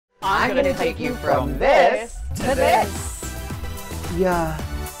I'm gonna take you from this to this. Yeah.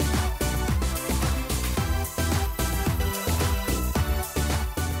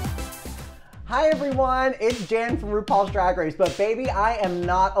 Hi everyone, it's Jan from RuPaul's Drag Race, but baby, I am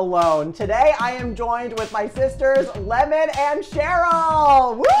not alone. Today I am joined with my sisters, Lemon and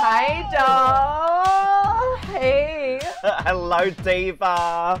Cheryl. Woo! Hi, doll. Hey. Hello,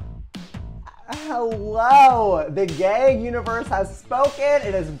 Diva. Hello! The gay universe has spoken.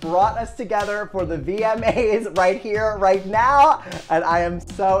 It has brought us together for the VMAs right here, right now. And I am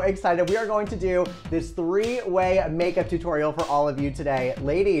so excited. We are going to do this 3-way makeup tutorial for all of you today.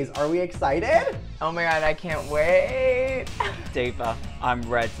 Ladies, are we excited? Oh my God, I can't wait. Diva, I'm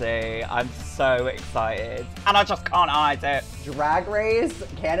ready. I'm so excited. And I just can't hide it. Drag Race,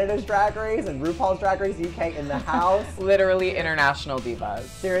 Canada's Drag Race, and RuPaul's Drag Race UK in the house. Literally international divas.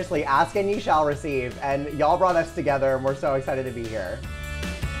 Seriously, ask and you shall receive. And y'all brought us together and we're so excited to be here.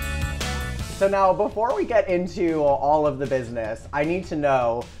 So now, before we get into all of the business, I need to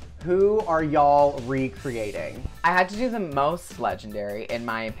know, who are y'all recreating? I had to do the most legendary, in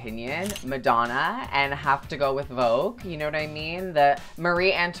my opinion, Madonna, and have to go with Vogue. You know what I mean? The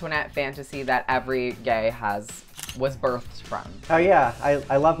Marie Antoinette fantasy that every gay was birthed from. Oh yeah,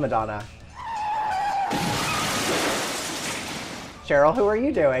 I love Madonna. Cheryl, who are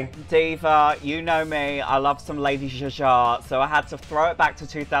you doing? Diva, you know me. I love some Lady Gaga, so I had to throw it back to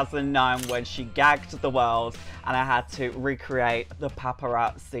 2009 when she gagged the world, and I had to recreate the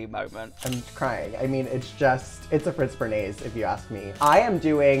paparazzi moment. I'm crying. I mean, it's a Fritz Bernays, if you ask me. I am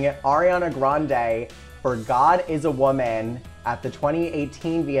doing Ariana Grande for God is a Woman at the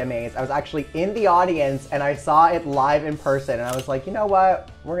 2018 VMAs. I was actually in the audience and I saw it live in person and I was like, you know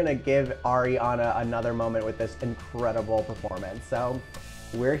what? We're gonna give Ariana another moment with this incredible performance. So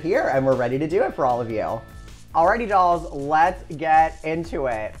we're here and we're ready to do it for all of you. Alrighty dolls, let's get into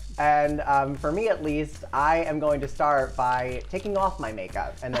it. And for me at least, I am going to start by taking off my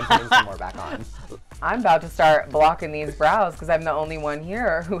makeup and then putting some more back on. I'm about to start blocking these brows because I'm the only one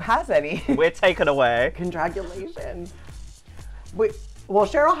here who has any. We're taken away. Congratulations. Wait, well,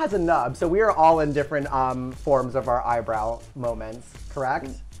 Cheryl has a nub, so we are all in different forms of our eyebrow moments, correct?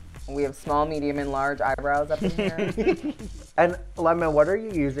 We have small, medium, and large eyebrows up in here. And Lemon, what are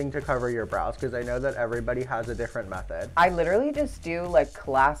you using to cover your brows? Because I know that everybody has a different method. I literally just do like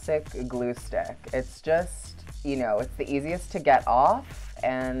classic glue stick. It's just, you know, it's the easiest to get off.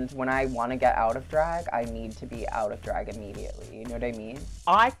 And when I want to get out of drag, I need to be out of drag immediately. You know what I mean?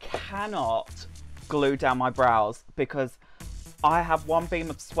 I cannot glue down my brows because I have one beam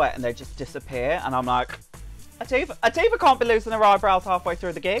of sweat and they just disappear. And I'm like, a diva can't be losing her eyebrows halfway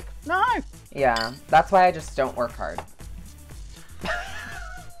through the gig. No. Yeah, that's why I just don't work hard.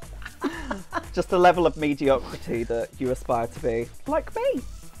 Just a level of mediocrity that you aspire to be, like me.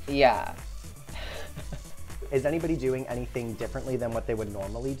 Yeah. Is anybody doing anything differently than what they would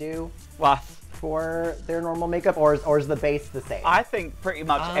normally do What? for their normal makeup, or is the base the same? I think pretty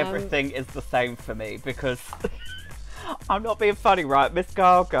much everything is the same for me because I'm not being funny, right? Miss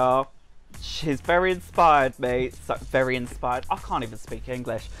Gaga, she's very inspired me. So very inspired. I can't even speak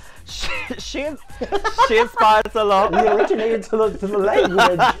English. She inspires a lot. We originated to the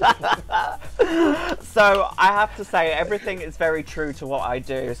language. So I have to say everything is very true to what I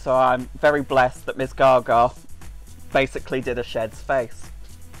do. So I'm very blessed that Miss Gaga basically did a Shed's face.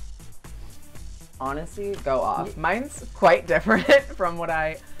 Honestly, go off. Mine's quite different from what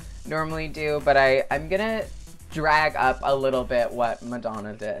I normally do, but I'm gonna drag up a little bit what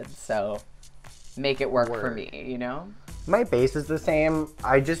Madonna did, so make it work for me, you know? My base is the same.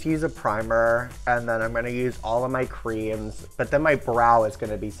 I just use a primer and then I'm gonna use all of my creams, but then my brow is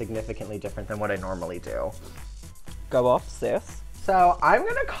gonna be significantly different than what I normally do. Go off, sis. So I'm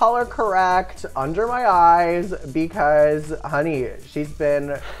gonna color correct under my eyes because, honey, she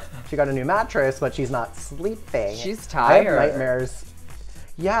got a new mattress, but she's not sleeping. She's tired. I have nightmares.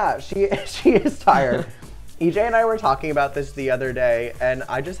 Yeah, she is tired. EJ and I were talking about this the other day, and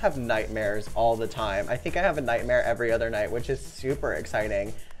I just have nightmares all the time. I think I have a nightmare every other night, which is super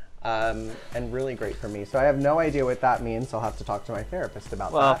exciting and really great for me. So I have no idea what that means, so I'll have to talk to my therapist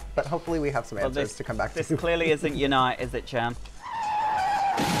about that. But hopefully we have some answers to come back to. This clearly isn't your night, is it, Jan?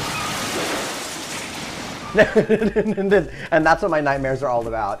 And that's what my nightmares are all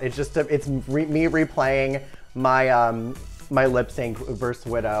about. It's just me replaying my my lip sync versus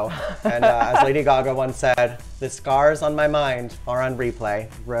Widow. And as Lady Gaga once said, the scars on my mind are on replay.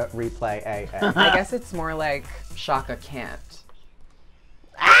 Replay, I guess it's more like Shaka can't.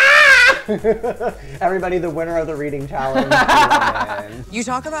 Everybody, the winner of the reading challenge. You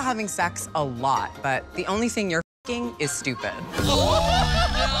talk about having sex a lot, but the only thing you're f***ing is stupid.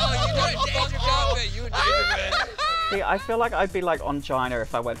 See, I feel like I'd be like on China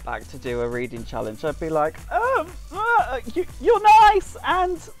if I went back to do a reading challenge. I'd be like, you're nice,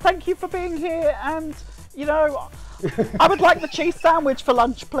 and thank you for being here, and, you know, I would like the cheese sandwich for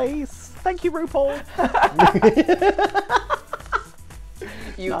lunch, please. Thank you, RuPaul.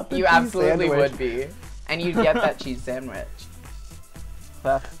 You absolutely would be. And you'd get that cheese sandwich.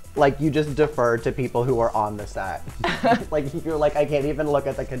 Like, you just defer to people who are on the set. Like, you're like, I can't even look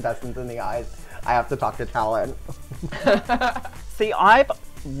at the contestants in the eyes. I have to talk to talent. See, I've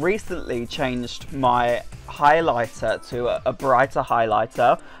recently changed my highlighter to a brighter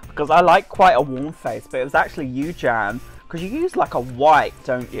highlighter because I like quite a warm face, but it was actually you, Jan, because you use like a white,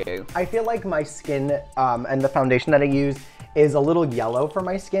 don't you? I feel like my skin and the foundation that I use is a little yellow for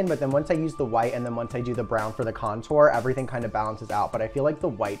my skin, but then once I use the white and then once I do the brown for the contour, everything kind of balances out. But I feel like the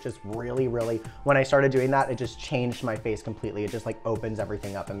white just really, when I started doing that, it just changed my face completely. It just like opens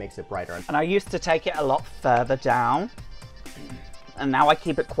everything up and makes it brighter. And I used to take it a lot further down, and now I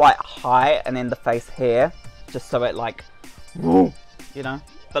keep it quite high and in the face here, just so it like, you know?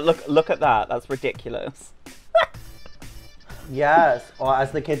 But look at that, that's ridiculous. Yes, or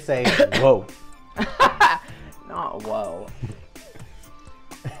as the kids say, whoa. Not whoa.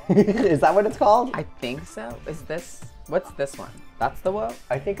 Is that what it's called? I think so. Is this, what's this one? That's the whoa?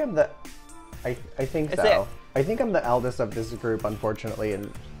 I think I'm the, I think so. I think I'm the eldest of this group, unfortunately, and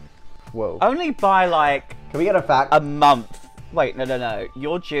whoa. Only by like... Can we get a fact? A month. Wait, no.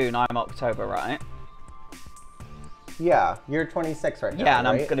 You're June, I'm October, right? Yeah, you're 26 right now, yeah, and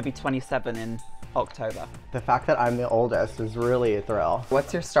right? I'm going to be 27 in October. The fact that I'm the oldest is really a thrill.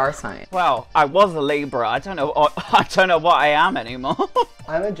 What's your star sign? Well, I was a Libra. I don't know what I am anymore.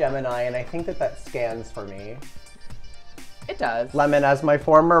 I'm a Gemini, and I think that scans for me. It does. Lemon, as my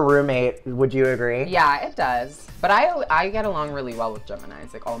former roommate, would you agree? Yeah, it does. But I get along really well with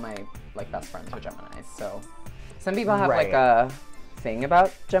Geminis. Like all my best friends are Geminis. So some people have like a thing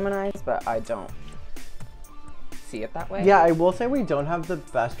about Geminis, but I don't see it that way. Yeah, I will say we don't have the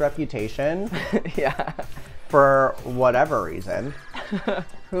best reputation. Yeah. For whatever reason.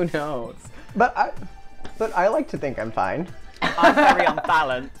 Who knows? But I like to think I'm fine. I'm very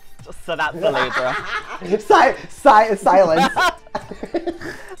unbalanced, so that's the Libra. Silence.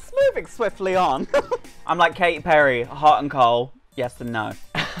 Moving swiftly on. I'm like Katy Perry, hot and cold, yes and no.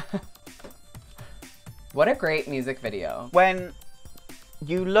 What a great music video. When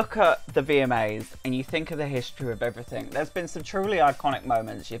you look at the VMAs and you think of the history of everything, there's been some truly iconic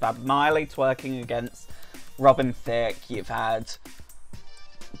moments. You've had Miley twerking against Robin Thicke, you've had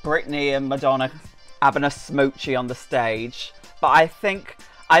Britney and Madonna having a smoochie on the stage. But I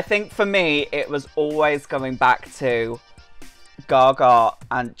think for me, it was always going back to Gaga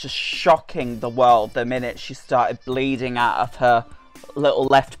and just shocking the world the minute she started bleeding out of her little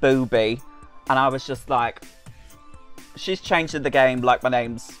left boobie. And I was just like, she's changing the game like my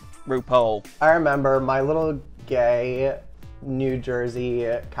name's RuPaul. I remember my little gay New Jersey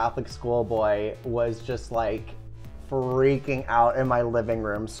Catholic schoolboy was just like freaking out in my living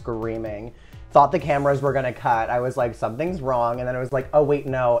room, screaming. Thought the cameras were gonna cut. I was like, something's wrong. And then I was like, oh wait,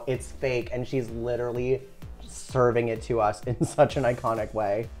 no, it's fake. And she's literally serving it to us in such an iconic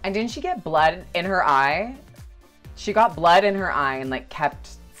way. And didn't she get blood in her eye? She got blood in her eye and like kept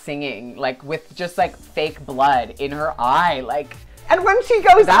singing, like with just like fake blood in her eye, like. And when she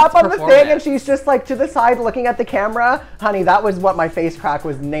goes up on the thing and she's just like to the side looking at the camera, honey, that was what my face crack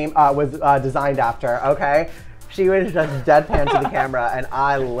was designed after, okay? She was just deadpan to the camera and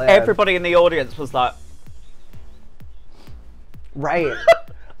I lived. Everybody in the audience was like... Right.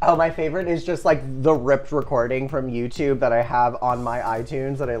 Oh, my favorite is just like the ripped recording from YouTube that I have on my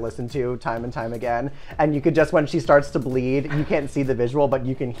iTunes that I listen to time and time again. And you could just, when she starts to bleed, you can't see the visual, but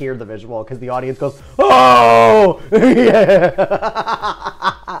you can hear the visual because the audience goes, oh! Yeah.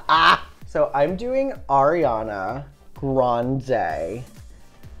 So I'm doing Ariana Grande.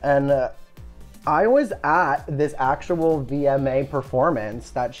 And I was at this actual VMA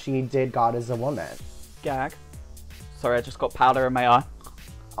performance that she did God is a Woman. Gag. Sorry, I just got powder in my eye.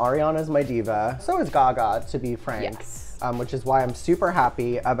 Ariana's my diva. So is Gaga, to be frank. Yes. Which is why I'm super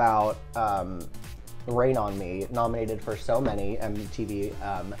happy about Rain on Me, nominated for so many MTV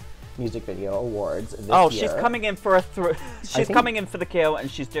Music Video Awards this year. She's coming in for she's coming in for the kill,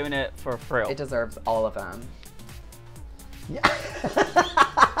 and she's doing it for a thrill. It deserves all of them. Yeah.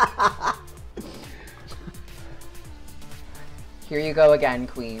 Here you go again,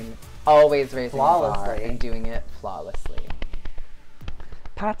 queen. Always raising the bar Flawlessly. and doing it flawlessly.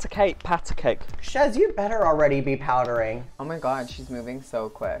 Pat a cake, pat a cake. Shez, you better already be powdering. Oh my god, she's moving so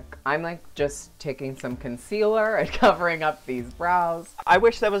quick. I'm like just taking some concealer and covering up these brows. I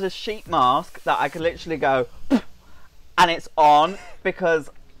wish there was a sheet mask that I could literally go and it's on because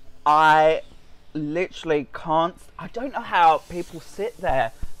I literally can't. I don't know how people sit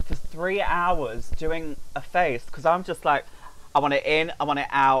there for 3 hours doing a face, because I'm just like, I want it in, I want it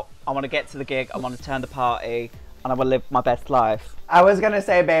out, I want to get to the gig, I want to turn the party, and I want to live my best life. I was gonna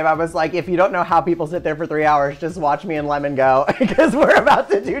say, babe, I was like, if you don't know how people sit there for 3 hours, just watch me and Lemon go, because we're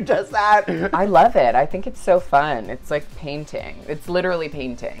about to do just that. I love it. I think it's so fun. It's like painting. It's literally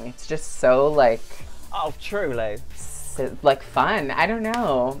painting. It's just so like... Oh, truly. Like fun. I don't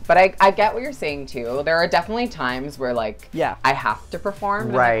know. But I get what you're saying too. There are definitely times where like, yeah, I have to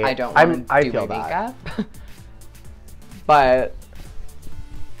perform. Right. And, like, I don't want to do my makeup. But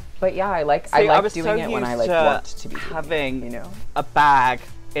yeah, I like doing it when I like want to be having, you know, a bag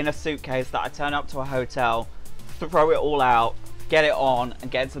in a suitcase that I turn up to a hotel, throw it all out, get it on,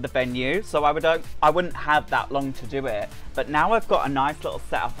 and get to the venue. So I wouldn't have that long to do it. But now I've got a nice little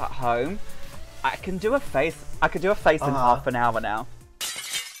setup at home. I can do a face. I could do a face in half an hour now.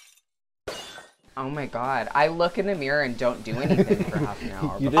 Oh my god! I look in the mirror and don't do anything for half an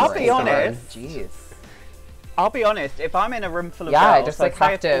hour. I'll be honest. Jeez. I'll be honest, if I'm in a room full of girls, I just like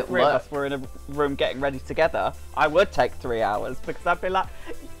have to if three of us were in a room getting ready together, I would take 3 hours, because I'd be like,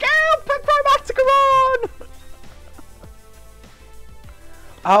 girl, put Chromatica on!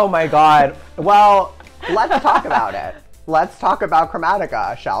 Oh my god. Well, let's talk about it. Let's talk about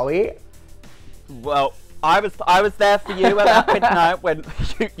Chromatica, shall we? Well, I was there for you at midnight when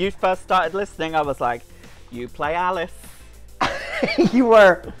you first started listening. I was like, you play Alice. You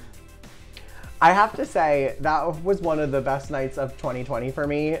were. I have to say, that was one of the best nights of 2020 for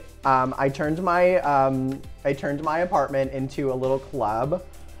me. I turned my apartment into a little club,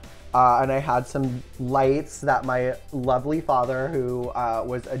 and I had some lights that my lovely father, who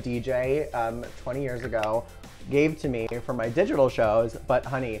was a DJ 20 years ago, gave to me for my digital shows. But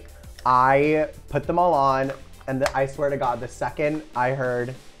honey, I put them all on, and I swear to God, the second I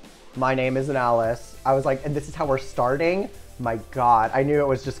heard "My Name Isn't Alice," I was like, and this is how we're starting? My God, I knew it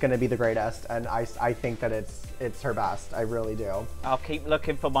was just going to be the greatest, and I think that it's her best. I really do. I'll keep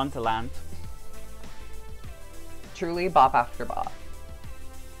looking for Wonderland. Truly bop after bop.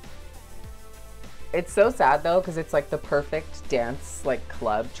 It's so sad though, because it's like the perfect dance like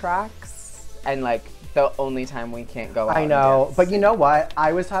club tracks, and like the only time we can't go out. I know, but you know what?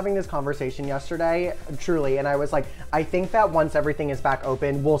 I was having this conversation yesterday, truly, and I was like, I think that once everything is back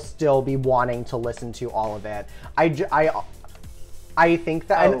open, we'll still be wanting to listen to all of it. I think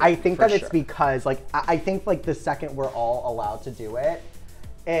that, and I think that it's because, like, I think, like, the second we're all allowed to do it,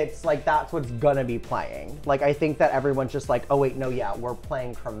 it's, like, that's what's gonna be playing. Like, I think that everyone's just like, oh, wait, no, yeah, we're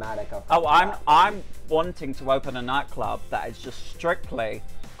playing Chromatica. Oh, I'm wanting to open a nightclub that is just strictly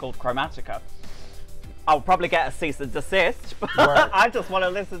called Chromatica. I'll probably get a cease and desist, but I just want to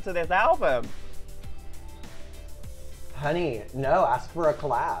listen to this album. Honey, no, ask for a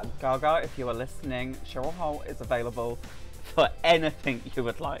collab. Gaga, if you are listening, Cheryl Holt is available for anything you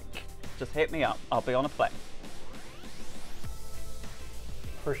would like. Just hit me up. I'll be on a plane.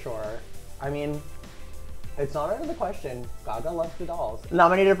 For sure. I mean, it's not out of the question. Gaga loves the dolls.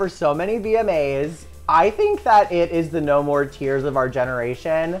 Nominated for so many VMAs. I think that it is the No More Tears of our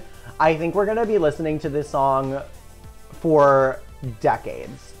generation. I think we're gonna be listening to this song for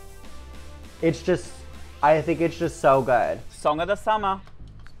decades. It's just, I think it's just so good. Song of the summer.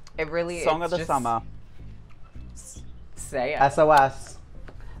 It really is. Song of the summer. Say it. SOS.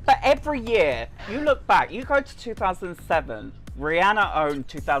 But every year, you look back, you go to 2007, Rihanna owned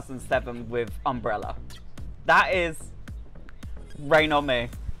 2007 with Umbrella. That is Rain on Me.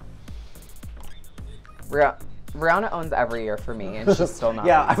 Rihanna owns every year for me, and she's still not.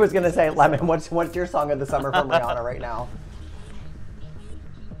 Yeah, I was gonna say, Lemon, what's your song of the summer from Rihanna right now?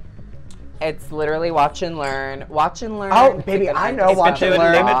 It's literally Watch and Learn. Watch and Learn. Oh, baby, I know Watch and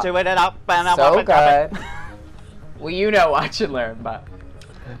Learn. Limit to it up and up. So good. Well, you know Watch and Learn, but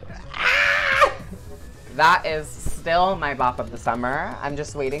that is still my bop of the summer. I'm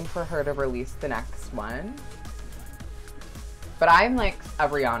just waiting for her to release the next one. But I'm like a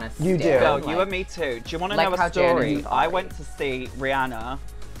Rihanna stan. You do. Girl, like, you and me too. Do you want to like know how a story? Janet's I went to see Rihanna.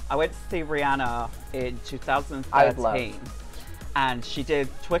 In 2013. And she did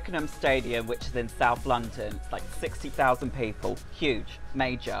Twickenham Stadium, which is in South London. It's like 60,000 people. Huge,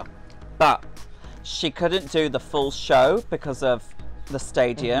 major. But she couldn't do the full show because of the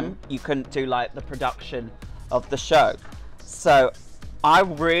stadium. You couldn't do like the production of the show. So I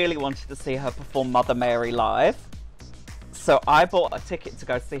really wanted to see her perform Mother Mary live. So I bought a ticket to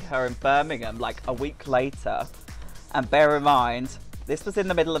go see her in Birmingham like a week later. And bear in mind, this was in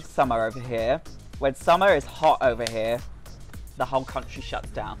the middle of summer over here. When summer is hot over here, the whole country shuts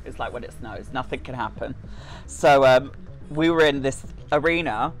down. It's like when it snows, nothing can happen. So we were in this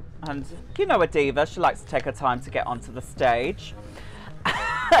arena, and you know a diva, she likes to take her time to get onto the stage.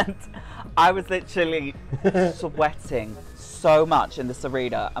 And I was literally sweating so much in this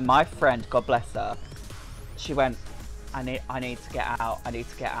arena, and my friend, God bless her, she went, I need to get out, I need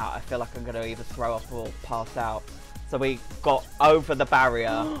to get out. I feel like I'm going to either throw up or pass out. So we got over the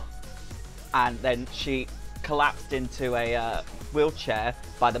barrier, and then she collapsed into a wheelchair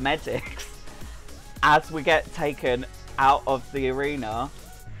by the medics. As we get taken out of the arena,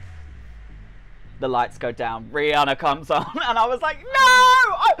 the lights go down, Rihanna comes on, and I was like,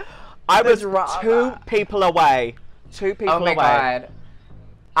 no! I was two people away. Two people away. Oh my God.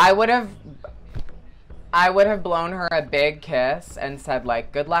 I would have blown her a big kiss and said,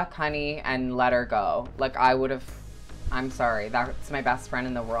 like, good luck, honey, and let her go. Like, I would have, I'm sorry, that's my best friend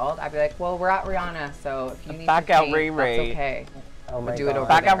in the world. I'd be like, well, we're at Rihanna, so if you need to paint, that's okay. Oh my do God. it over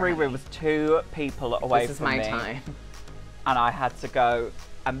Gaga there, Ariana was 2 people away this from me. This is my time. And I had to go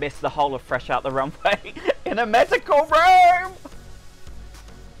and miss the whole of Fresh Out the Runway in a medical room.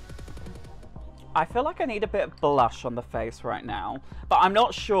 I feel like I need a bit of blush on the face right now, but I'm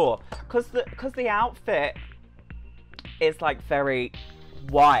not sure because the outfit is like very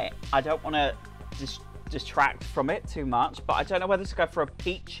white. I don't want to distract from it too much, but I don't know whether to go for a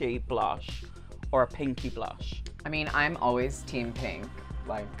peachy blush or a pinky blush. I mean, I'm always team pink,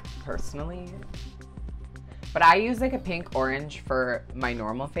 like, personally. But I use like a pink orange for my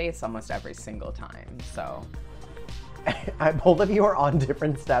normal face almost every single time, so. Both of you are on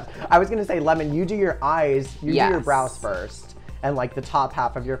different steps. I was gonna say, Lemon, you do your eyes, you do your brows first, and like the top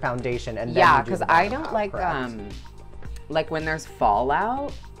half of your foundation, and then you do because I don't like when there's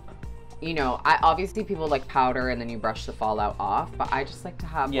fallout. You know, obviously people like powder and then you brush the fallout off, but I just like to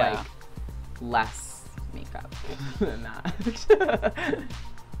have like less makeup than that.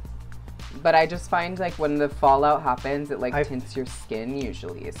 But I just find like when the fallout happens, it like tints your skin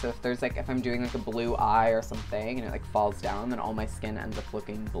usually. So if there's like, if I'm doing like a blue eye or something and it like falls down, then all my skin ends up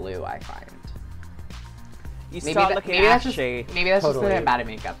looking blue, I find. You start looking ashy. Maybe that's just because I'm bad at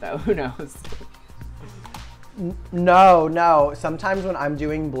makeup though, who knows? No. Sometimes when I'm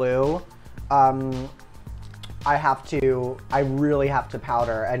doing blue, I really have to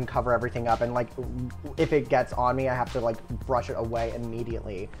powder and cover everything up. And like, if it gets on me, I have to like brush it away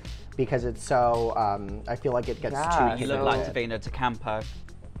immediately. Because it's so, I feel like it gets too. You look like Davina De Campo.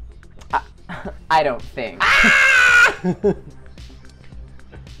 I don't think. Red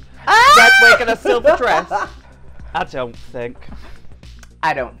wig and a silver dress. I don't think.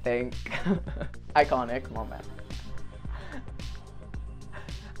 Iconic moment.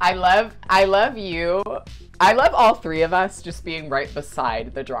 I love you. I love all three of us just being right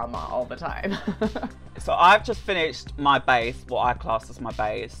beside the drama all the time. So I've just finished my base, what I class as my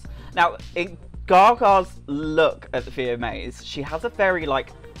base. Now, in Gaga's look at the VMAs, she has a very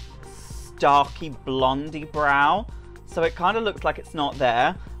like starky blondie brow. So it kind of looks like it's not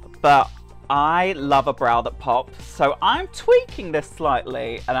there, but I love a brow that pops. So I'm tweaking this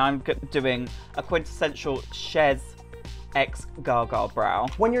slightly and I'm doing a quintessential Shez X Gaga brow.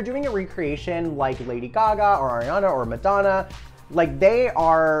 When you're doing a recreation like Lady Gaga or Ariana or Madonna, like they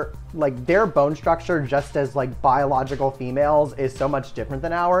are, like their bone structure just as like biological females is so much different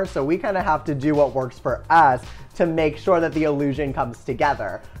than ours. So we kind of have to do what works for us to make sure that the illusion comes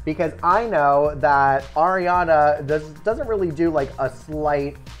together. Because I know that Ariana doesn't really do like a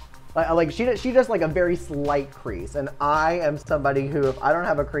slight, like she does like a very slight crease. And I am somebody who, if I don't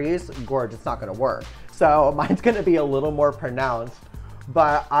have a crease, gorge, it's not gonna work. So mine's gonna be a little more pronounced.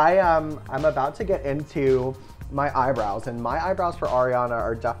 But I'm about to get into my eyebrows, and my eyebrows for Ariana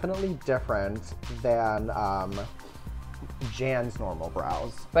are definitely different than Jan's normal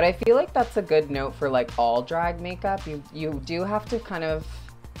brows. But I feel like that's a good note for like all drag makeup. You do have to kind of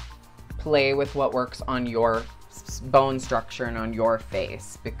play with what works on your bone structure and on your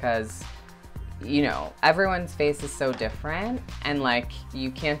face, because you know everyone's face is so different, and like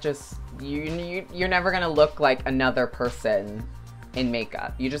you can't just you're never gonna look like another person in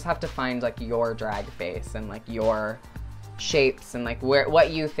makeup. You just have to find like your drag face and like your shapes and like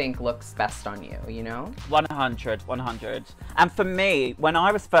what you think looks best on you, you know? 100. And for me, when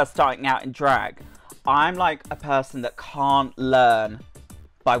I was first starting out in drag, I'm like a person that can't learn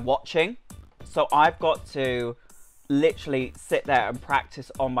by watching. So I've got to literally sit there and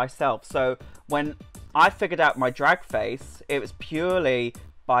practice on myself. So when I figured out my drag face, it was purely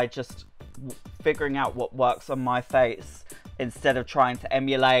by just figuring out what works on my face, instead of trying to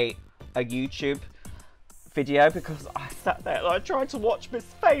emulate a YouTube video, because I sat there and I tried to watch Miss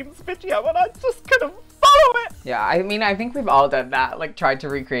Fame's video and I just couldn't follow it. Yeah, I mean, I think we've all done that, like tried to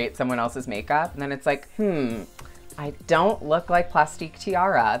recreate someone else's makeup and then it's like, I I don't look like Plastique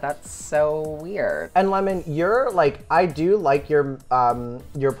Tiara. That's so weird. And Lemon, you're like, I do like your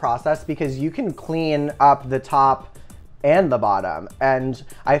process because you can clean up the top and the bottom. And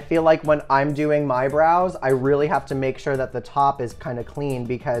I feel like when I'm doing my brows, I really have to make sure that the top is kind of clean,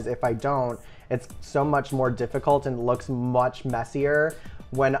 because if I don't, it's so much more difficult and looks much messier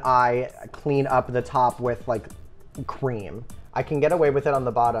when I clean up the top with like cream. I can get away with it on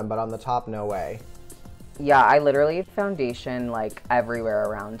the bottom, but on the top, no way. Yeah, I literally foundation like everywhere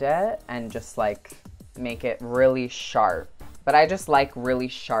around it and just like make it really sharp. But I just like really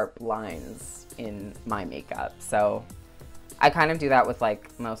sharp lines in my makeup. So I kind of do that with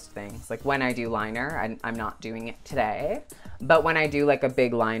like most things. Like when I do liner, I'm not doing it today, but when I do like a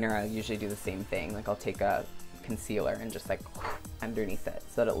big liner, I usually do the same thing. Like I'll take a concealer and just like underneath it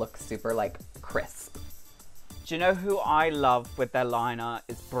so that it looks super like crisp. Do you know who I love with their liner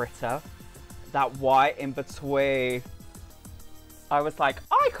is Britta? That white in between. I was like,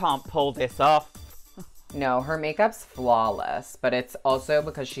 I can't pull this off. No, her makeup's flawless, but it's also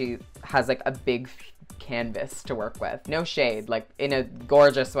because she has like a big canvas to work with. No shade, like in a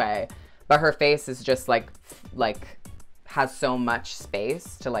gorgeous way. But her face is just like has so much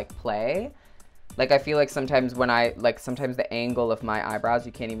space to like play. Like I feel like sometimes when sometimes the angle of my eyebrows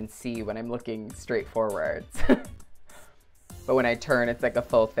you can't even see when I'm looking straight forwards. But when I turn, it's like a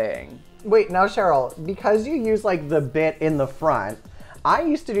full thing. Wait, now Cheryl, because you use like the bit in the front, I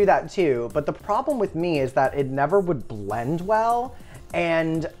used to do that too, but the problem with me is that it never would blend well.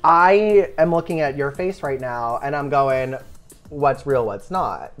 And I am looking at your face right now and I'm going, what's real, what's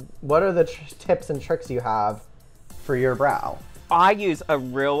not? What are the tips and tricks you have for your brow? I use a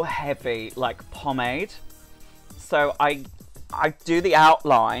real heavy like pomade. So I do the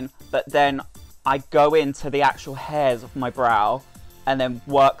outline, but then I go into the actual hairs of my brow and then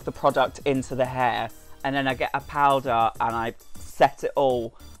work the product into the hair. And then I get a powder and I set it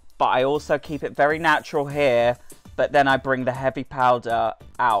all. But I also keep it very natural here, but then I bring the heavy powder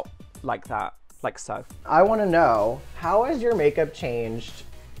out like that, like so. I want to know, how has your makeup changed,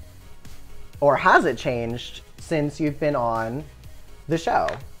 or has it changed since you've been on the show?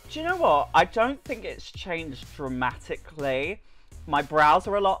 Do you know what? I don't think it's changed dramatically. My brows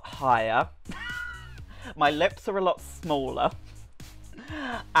are a lot higher. My lips are a lot smaller.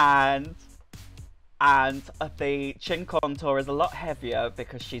 And the chin contour is a lot heavier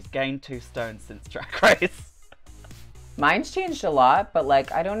because she's gained 2 stones since Drag Race. Mine's changed a lot, but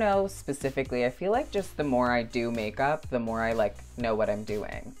like, I don't know specifically. I feel like just the more I do makeup, the more I like know what I'm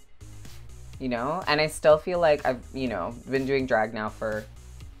doing. You know? And I still feel like I've, you know, been doing drag now for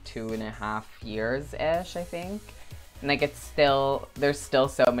 2.5 years-ish, I think. And like, there's still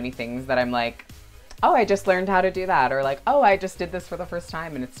so many things that I'm like, oh, I just learned how to do that. Or like, oh, I just did this for the first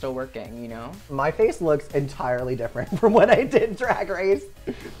time and it's still working, you know? My face looks entirely different from when I did Drag Race.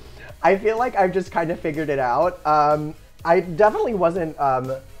 I feel like I've just kind of figured it out. I definitely wasn't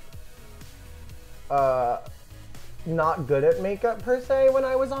not good at makeup per se when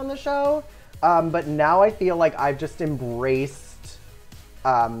I was on the show. But now I feel like I've just embraced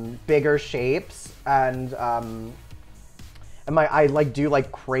bigger shapes and I like do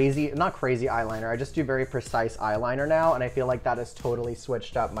like crazy, not crazy eyeliner, I just do very precise eyeliner now, and I feel like that has totally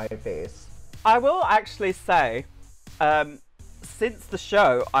switched up my face. I will actually say, since the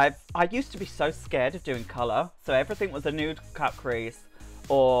show, I used to be so scared of doing colour, so everything was a nude cut crease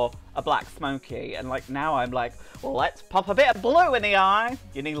or a black smoky, and like now I'm like, well, let's pop a bit of blue in the eye.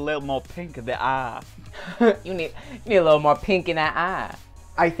 You need a little more pink in the eye. you need a little more pink in that eye.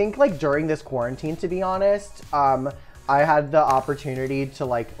 I think like during this quarantine, to be honest, I had the opportunity to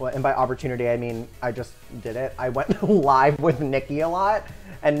like, and by opportunity I mean I just did it. I went live with Nikki a lot,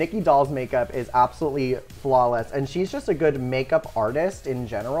 and Nikki Doll's makeup is absolutely flawless, and she's just a good makeup artist in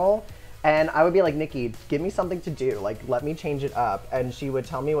general. And I would be like, Nikki, give me something to do, like let me change it up, and she would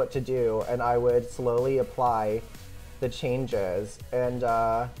tell me what to do, and I would slowly apply the changes, and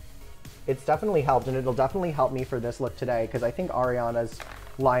it's definitely helped, and it'll definitely help me for this look today, because I think Ariana's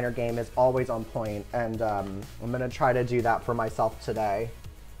liner game is always on point, and I'm gonna try to do that for myself today.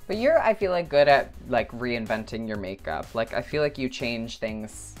 But you're, I feel like, good at like reinventing your makeup. Like I feel like you change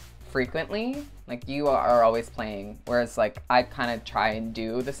things frequently. Like you are always playing, whereas like I kind of try and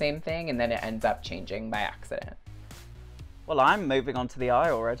do the same thing and then it ends up changing by accident. Well, I'm moving on to the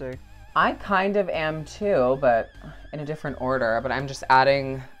eye already. I kind of am too, but in a different order. But I'm just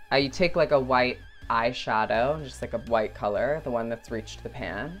adding, I take like a white eyeshadow, just like a white color, the one that's reached the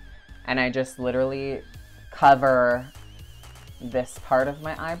pan, and I just literally cover this part of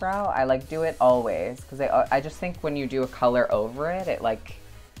my eyebrow. I like do it always because I just think when you do a color over it,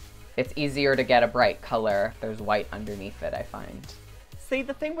 it it's easier to get a bright color if there's white underneath it, I find. See,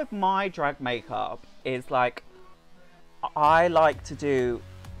 the thing with my drag makeup is like, I like to do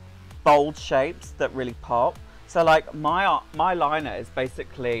bold shapes that really pop. So like my liner is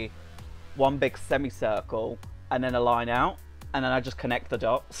basically one big semicircle and then a line out, and then I just connect the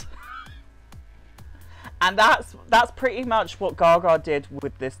dots. And that's pretty much what Gaga did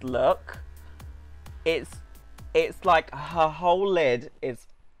with this look. It's like her whole lid is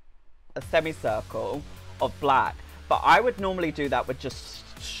a semicircle of black, but I would normally do that with just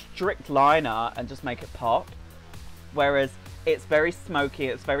strict liner and just make it pop. Whereas it's very smoky,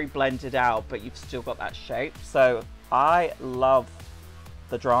 it's very blended out, but you've still got that shape. So I love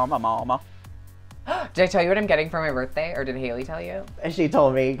the drama mama. Did I tell you what I'm getting for my birthday, or did Haley tell you? She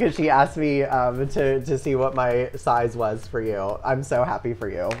told me, because she asked me to see what my size was for you. I'm so happy for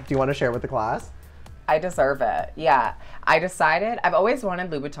you. Do you want to share with the class? I deserve it. Yeah. I decided, I've always wanted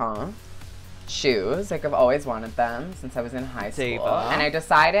Louboutin shoes. Like, I've always wanted them since I was in high school. Diva. And I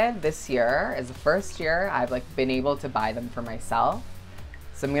decided this year is the first year I've like been able to buy them for myself.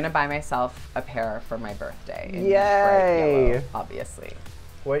 So I'm gonna buy myself a pair for my birthday. In Yay! bright yellow, obviously.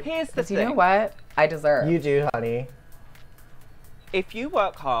 What? Here's the thing. You know what? I deserve. You do, honey. If you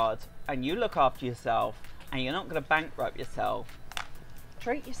work hard and you look after yourself and you're not going to bankrupt yourself,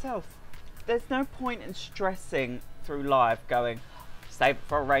 treat yourself. There's no point in stressing through life going, save it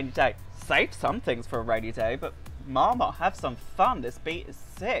for a rainy day. Save some things for a rainy day, but mama, have some fun. This beat is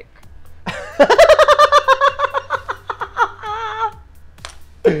sick.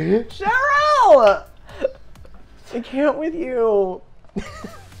 Cheryl! I can't with you.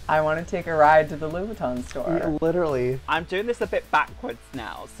 I want to take a ride to the Louboutin store. Literally. I'm doing this a bit backwards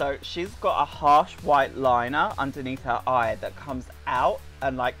now. So she's got a harsh white liner underneath her eye that comes out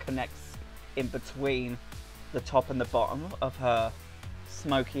and like connects in between the top and the bottom of her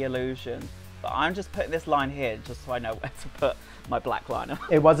smoky illusion. But I'm just putting this line here just so I know where to put my black liner.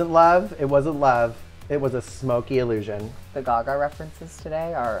 It wasn't love. It wasn't love. It was a smoky illusion. The Gaga references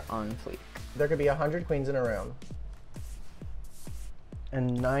today are on fleek. There could be 100 queens in a room.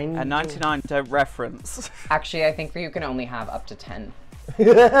 And 99 don't reference. Actually, I think you can only have up to 10.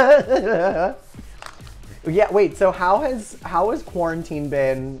 Yeah, wait, so how has quarantine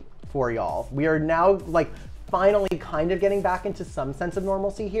been for y'all? We are now like finally kind of getting back into some sense of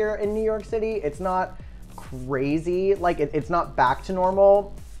normalcy here in New York City. It's not crazy, like it's not back to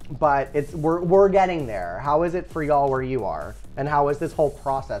normal, but we're getting there. How is it for y'all where you are? And how has this whole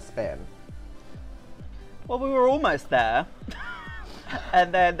process been? Well, we were almost there.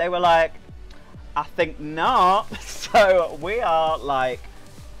 And then they were like, I think not. So we are like,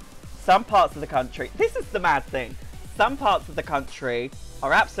 some parts of the country, this is the mad thing. Some parts of the country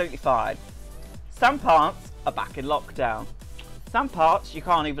are absolutely fine. Some parts are back in lockdown. Some parts you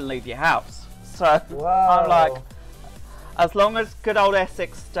can't even leave your house. So Whoa. I'm like, as long as good old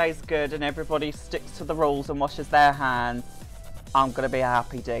Essex stays good and everybody sticks to the rules and washes their hands, I'm gonna be a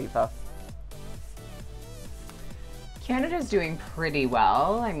happy diva. Canada's doing pretty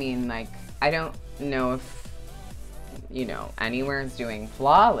well. I mean, like, I don't know if, you know, anywhere is doing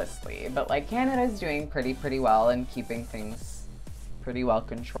flawlessly, but like Canada's doing pretty well and keeping things pretty well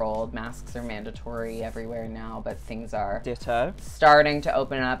controlled. Masks are mandatory everywhere now, but things are Ditto. starting to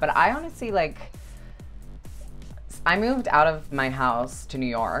open up. But I honestly, like, I moved out of my house to New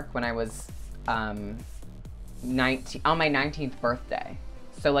York when I was 19, on my 19th birthday.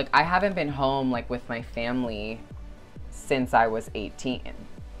 So like I haven't been home like with my family since I was 18.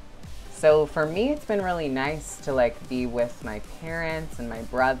 So for me, it's been really nice to like be with my parents and my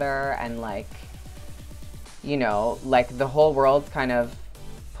brother and like, you know, like the whole world's kind of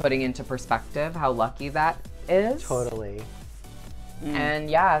putting into perspective how lucky that is. Totally. And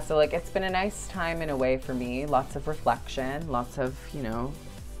yeah, so like it's been a nice time in a way for me. Lots of reflection, lots of, you know,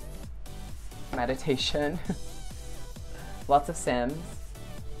 meditation, lots of Sims.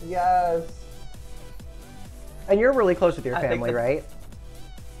 Yes. And you're really close with your I think family, right?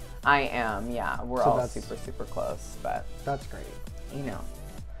 I am, yeah. We're So all that's- super close, but That's great. you know,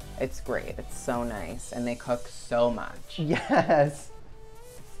 it's great. It's so nice. And they cook so much. Yes.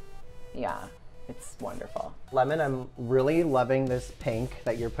 Yeah, it's wonderful. Lemon, I'm really loving this pink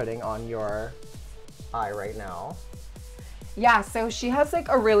that you're putting on your eye right now. Yeah, so she has like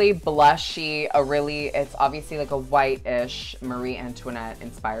a really blushy, it's obviously like a white-ish Marie Antoinette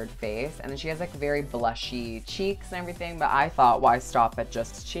inspired face. And then she has like very blushy cheeks and everything, but I thought, why stop at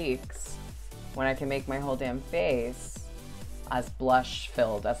just cheeks when I can make my whole damn face as blush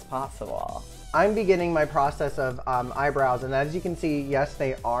filled as possible? I'm beginning my process of eyebrows, and as you can see, yes,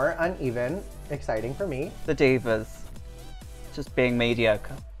 they are uneven. Exciting for me. The divas. Just being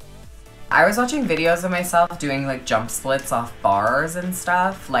mediocre. I was watching videos of myself doing like jump splits off bars and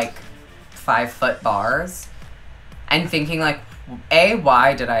stuff, like 5-foot bars, and thinking like, A,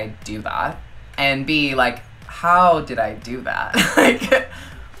 why did I do that? And B, like, how did I do that? Like,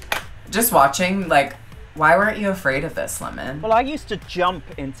 just watching, like, why weren't you afraid of this, Lemon? Well, I used to jump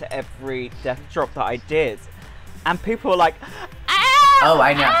into every death drop that I did, and people were like, ah! Oh,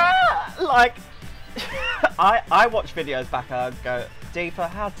 I know. Ah! Like, I watch videos back and I go, Diva,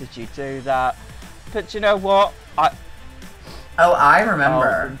 how did you do that? But you know what? I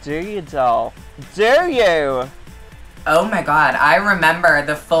remember. Oh, do you, doll? Do you? Oh my god, I remember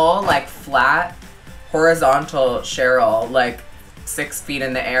the full, like, flat, horizontal Cheryl, like, 6 feet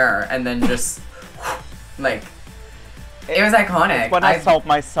in the air, and then just, like, it was iconic. It's when I sold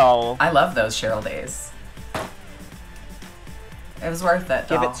my soul. I love those Cheryl days. It was worth it,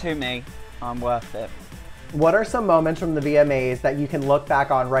 Give doll. it to me. I'm worth it. What are some moments from the VMAs that you can look back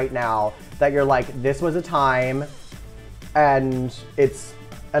on right now that you're like, this was a time and it's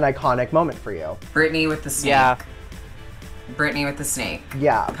an iconic moment for you? Britney with the snake. Yeah. Britney with the snake.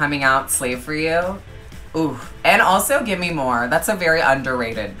 Yeah. Coming out, Slave for You. Ooh. And also Give Me More. That's a very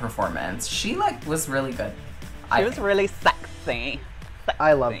underrated performance. She, like, was really good. She was really sexy.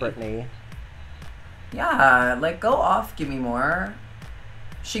 I love Britney. Yeah, like, go off, Give Me More.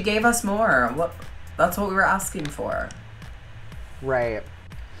 She gave us more. That's what we were asking for. Right.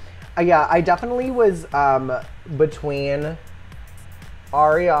 Yeah, I definitely was between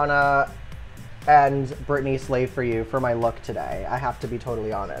Ariana and Britney Slave for You for my look today. I have to be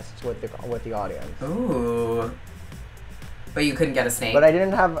totally honest with the audience. Ooh. But you couldn't get a snake. But I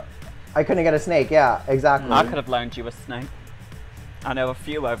couldn't get a snake. Yeah, exactly. I could have loaned you a snake. I know a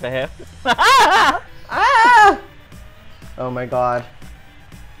few over here. Ah! Oh my god.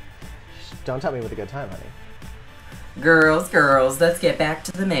 Don't tell me with a good time, honey. Girls, let's get back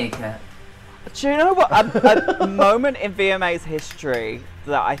to the makeup. Do you know what? A moment in VMA's history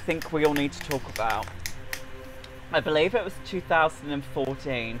that I think we all need to talk about. I believe it was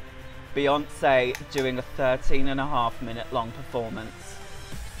 2014. Beyonce doing a 13.5-minute long performance.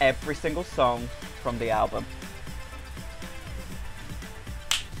 Every single song from the album.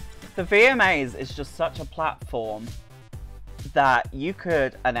 The VMAs is just such a platform that you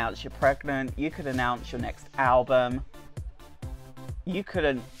could announce you're pregnant, you could announce your next album, you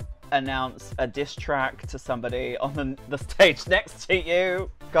could announce a diss track to somebody on the stage next to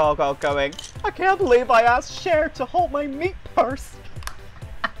you. Gaga going, I can't believe I asked Cher to hold my meat purse.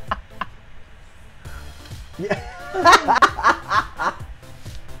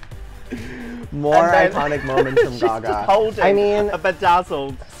 More iconic moments from Gaga. Just holding I mean, a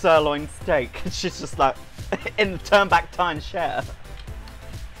bedazzled sirloin steak. She's just like, in turn back time Cher.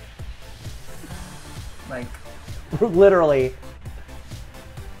 Like, literally.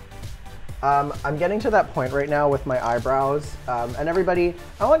 I'm getting to that point right now with my eyebrows. And everybody,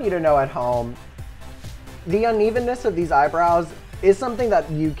 I want you to know at home, the unevenness of these eyebrows is something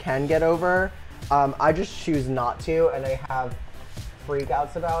that you can get over. I just choose not to, and I have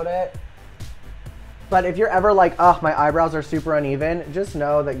freakouts about it. But if you're ever like, oh, my eyebrows are super uneven, just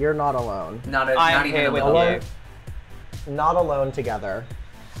know that you're not alone. not I'm even here a with little. you. Not alone together.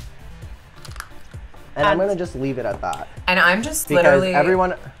 And I'm gonna just leave it at that. And I'm just Because literally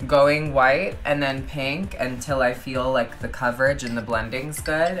everyone, going white and then pink until I feel like the coverage and the blending's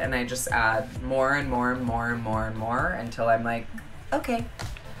good, and I just add more and more and more and more and more until I'm like, okay.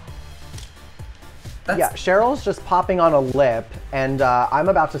 yeah, Cheryl's just popping on a lip, and I'm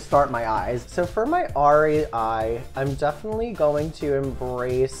about to start my eyes. So for my Ari eye, I'm definitely going to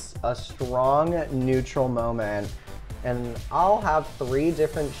embrace a strong neutral moment, and I'll have 3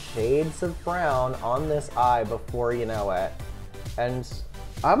 different shades of brown on this eye before you know it. And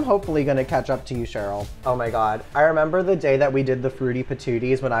I'm hopefully gonna catch up to you, Cheryl. Oh my god. I remember the day that we did the Fruity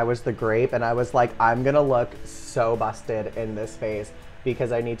Patooties when I was the grape, and I was like, I'm gonna look so busted in this phase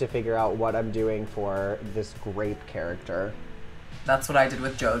because I need to figure out what I'm doing for this grape character. That's what I did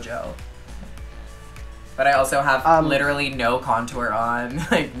with JoJo. But I also have literally no contour on,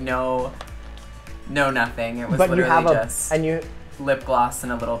 like no nothing. It was But literally you have just lip gloss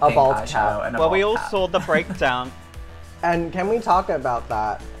and a little pink bald eyeshadow cap. and a Well, bald we all cap. saw the breakdown. And can we talk about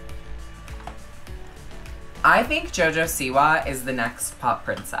that? I think JoJo Siwa is the next pop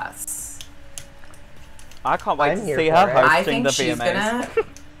princess. I can't wait I'm to here see for her it. hosting I think the she's VMAs.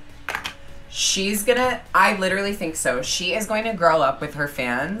 she's gonna, I literally think so. She is going to grow up with her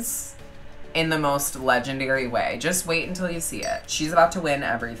fans in the most legendary way. Just wait until you see it. She's about to win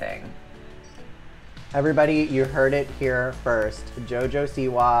everything. Everybody, you heard it here first. JoJo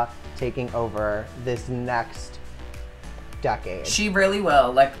Siwa taking over this next decade. She really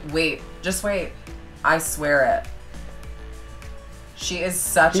will. Like, wait, just wait. I swear it. She is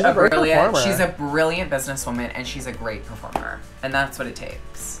such a brilliant, she's a brilliant businesswoman, and she's a great performer. And that's what it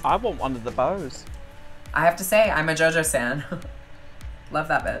takes. I want one of the bows. I have to say, I'm a JoJo stan. Love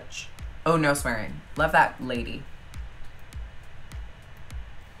that bitch. Oh, no swearing. Love that lady.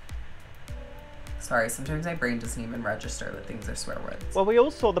 Sorry, sometimes my brain doesn't even register that things are swear words. Well, we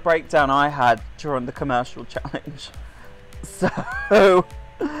all saw the breakdown I had during the commercial challenge. So,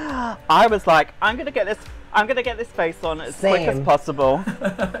 I was like, I'm gonna get this face on as quick as possible.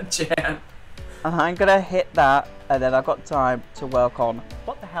 Jan. And I'm gonna hit that, and then I've got time to work on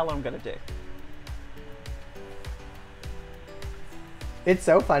what the hell I'm gonna do. It's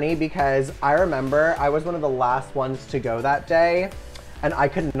so funny because I remember I was one of the last ones to go that day, and I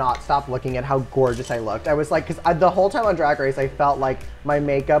could not stop looking at how gorgeous I looked. I was like, because the whole time on Drag Race, I felt like my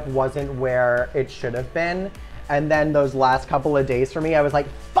makeup wasn't where it should have been. And then those last couple of days for me, I was like,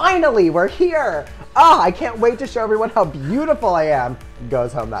 finally, we're here. I can't wait to show everyone how beautiful I am.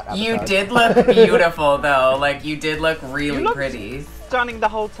 Goes home that episode. You did look beautiful, though. Like, you did look really pretty. Stunning the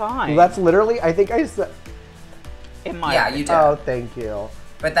whole time. That's literally, I think I said. In my Yeah, you did. Oh, thank you.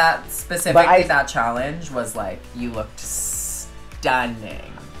 But that, specifically, that challenge was like, you looked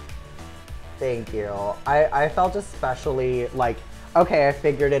stunning. Thank you. I felt especially like, okay, I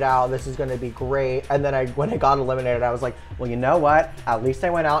figured it out. This is going to be great. And then when I got eliminated, I was like, well, you know what? At least I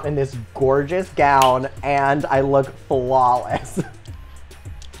went out in this gorgeous gown and I look flawless.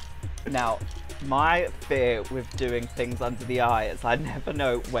 Now, my fear with doing things under the eye is I never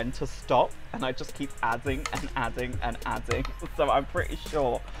know when to stop, and I just keep adding and adding and adding. So I'm pretty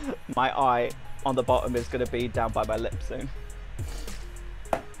sure my eye on the bottom is going to be down by my lip soon.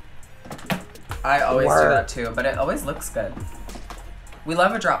 I always do that too, but it always looks good. We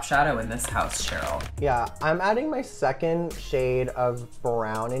love a drop shadow in this house, Cheryl. Yeah, I'm adding my second shade of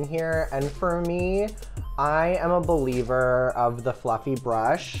brown in here, and for me, I am a believer of the fluffy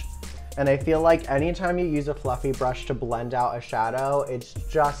brush. And I feel like anytime you use a fluffy brush to blend out a shadow, it's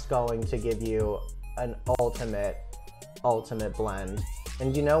just going to give you an ultimate blend.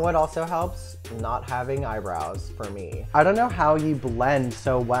 And you know what also helps? Not having eyebrows for me. I don't know how you blend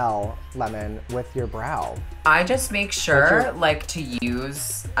so well, Lemon, with your brow. I just make sure, like, to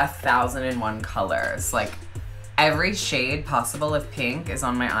use 1,001 colors. Like, every shade possible of pink is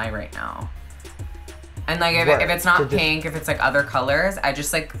on my eye right now. And like, if it's not pink, if it's like other colors, I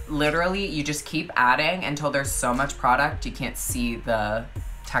just like, literally, you just keep adding until there's so much product you can't see the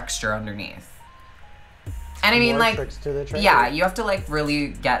texture underneath. And I mean, like, yeah, you have to like really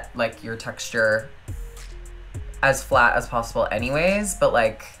get like your texture as flat as possible anyways, but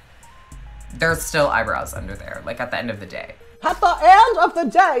like, there's still eyebrows under there, like at the end of the day. At the end of the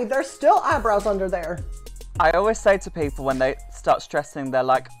day, there's still eyebrows under there. I always say to people when they start stressing, they're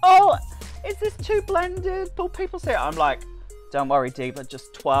like, oh, is this too blended? Well, people say it. I'm like, don't worry, Diva,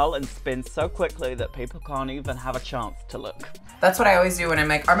 just twirl and spin so quickly that people can't even have a chance to look. That's what I always do when I'm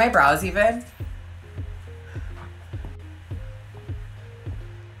like, are my brows even?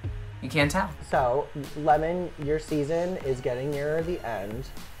 You can't tell. So, Lemon, your season is getting near the end.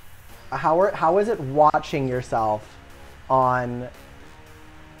 How is it watching yourself on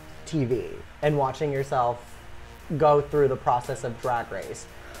TV and watching yourself go through the process of Drag Race?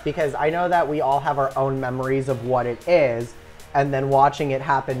 Because I know that we all have our own memories of what it is, and then watching it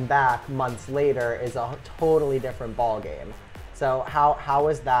happen back months later is a totally different ballgame. So how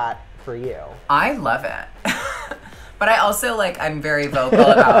is that for you? I love it. But I also, like, I'm very vocal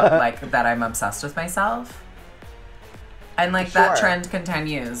about, like, that I'm obsessed with myself. And, like, that trend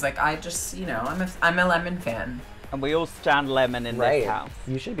continues. Like, I just, you know, I'm a Lemon fan. And we all stand Lemon in this house.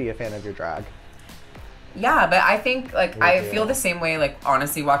 You should be a fan of your drag. Yeah, but I think, like, I feel the same way, like,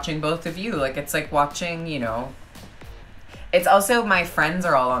 honestly, watching both of you. Like, it's like watching, you know, it's also, my friends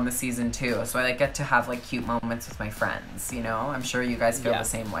are all on the season too, so I, like, get to have, like, cute moments with my friends, you know? I'm sure you guys feel the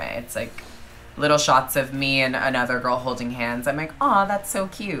same way. It's, like, little shots of me and another girl holding hands. I'm like, aw, that's so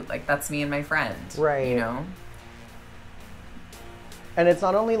cute. Like, that's me and my friend. Right. You know? And it's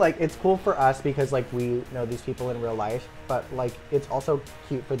not only, like, it's cool for us because, like, we know these people in real life, but, like, it's also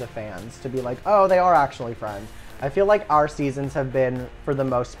cute for the fans to be like, oh, they are actually friends. I feel like our seasons have been, for the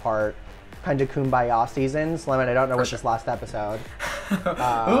most part, kind of kumbaya seasons. Lemon, I don't know this last episode,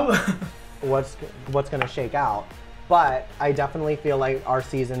 what's gonna shake out. But I definitely feel like our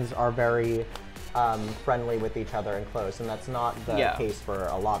seasons are very friendly with each other and close, and that's not the case for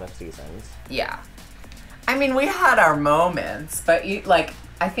a lot of seasons. Yeah. I mean, we had our moments, but like,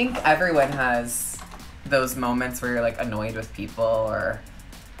 I think everyone has those moments where you're like annoyed with people or,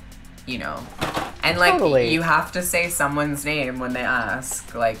 you know, And like, Totally. you have to say someone's name when they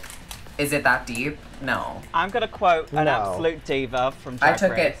ask, like, is it that deep? No. I'm gonna quote an No. absolute diva from Drag I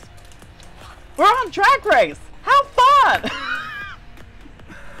took Race. it. We're on Drag Race! How fun!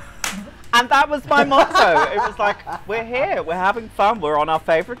 And that was my motto. It was like, we're here, we're having fun, we're on our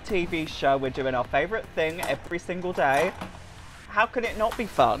favourite TV show, we're doing our favourite thing every single day. How can it not be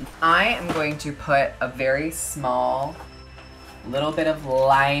fun? I am going to put a very small little bit of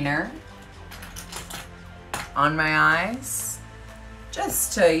liner on my eyes,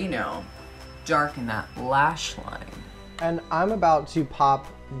 just to, you know, darken that lash line. And I'm about to pop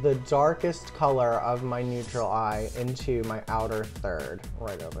the darkest color of my neutral eye into my outer third,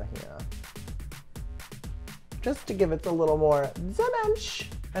 right over here. Just to give it a little more dimension.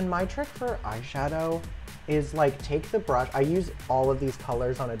 And my trick for eyeshadow is like take the brush, I use all of these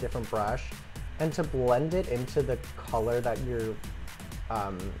colors on a different brush, and to blend it into the color that you're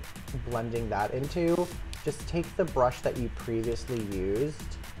blending that into, just take the brush that you previously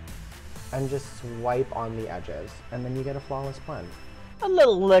used and just swipe on the edges, and then you get a flawless blend. A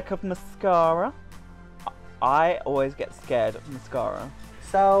little lick of mascara. I always get scared of mascara.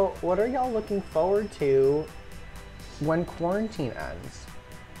 So, what are y'all looking forward to when quarantine ends?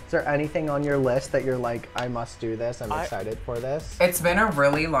 Is there anything on your list that you're like, I must do this, I'm excited for this? It's been a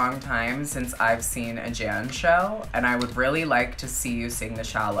really long time since I've seen a Jan show, and I would really like to see you sing The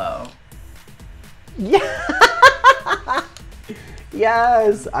Shallow. Yeah.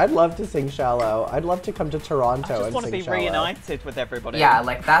 Yes, I'd love to sing Shallow. I'd love to come to Toronto I just and want to sing be Shallow. reunited with everybody. Yeah,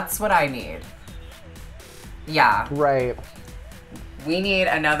 like that's what I need. Yeah, Right. we need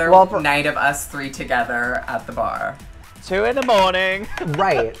another night of us three together at the bar. 2 in the morning.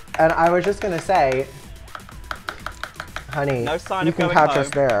 Right. And I was just gonna say, honey, No sign you of can going catch home. us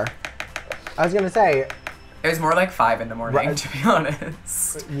there. I was gonna say, It was more like 5 in the morning, Right. to be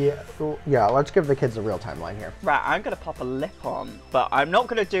honest. yeah, let's give the kids a real timeline here. Right, I'm going to pop a lip on, but I'm not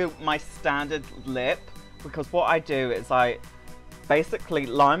going to do my standard lip, because what I do is I basically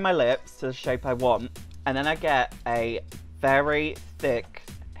line my lips to the shape I want, and then I get a very thick,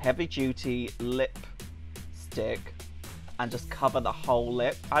 heavy-duty lip stick and just cover the whole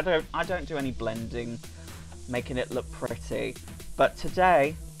lip. I don't do any blending, making it look pretty. But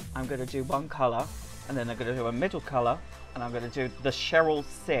today, I'm going to do one colour, and then I'm going to do a middle colour, and I'm going to do the Cheryl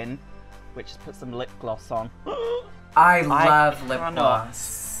Sin, which is put some lip gloss on. I love lip cannot.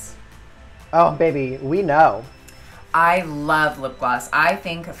 gloss. Oh, baby, we know. I love lip gloss. I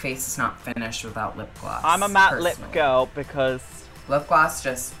think a face is not finished without lip gloss. I'm a matte lip personally. girl because Lip gloss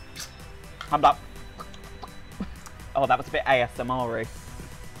just... I'm like, oh, that was a bit ASMR-y.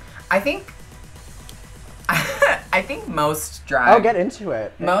 I think... I think most drag... Oh, get into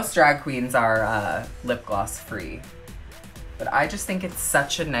it. Most drag queens are lip gloss free. But I just think it's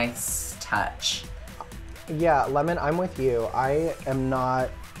such a nice touch. Yeah, Lemon, I'm with you. I am not,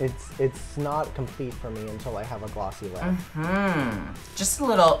 it's not complete for me until I have a glossy lip. Just a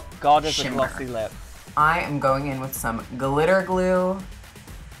little God is shimmer. a glossy lip. I am going in with some glitter glue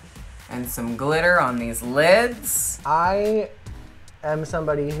and some glitter on these lids. I am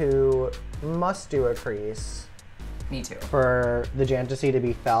somebody who must do a crease Me too. for the fantasy to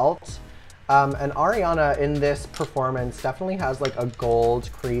be felt. And Ariana in this performance definitely has like a gold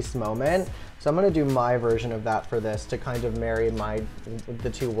crease moment. So I'm gonna do my version of that for this to kind of marry the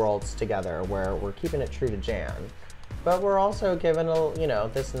two worlds together, where we're keeping it true to Jan, but we're also giving a, you know,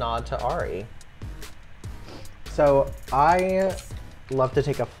 this nod to Ari. So I love to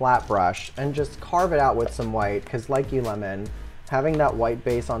take a flat brush and just carve it out with some white, because like you, Lemon, having that white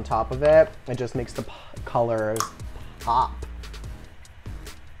base on top of it, it just makes the colors pop.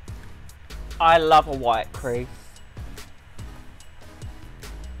 I love a white crease.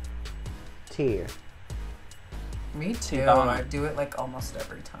 T. Me too. Divine. I do it like almost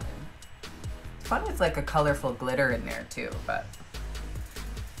every time. It's fun with like a colorful glitter in there too, but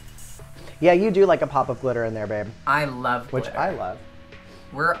Yeah, you do like a pop of glitter in there, babe. I love Which glitter. I love.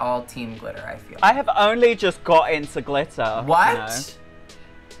 We're all team glitter, I feel. I have only just got into glitter. What? You know.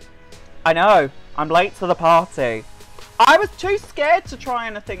 I know. I'm late to the party. I was too scared to try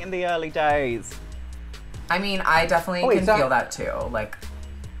anything in the early days. I mean, I definitely wait, can so- feel that too. Like,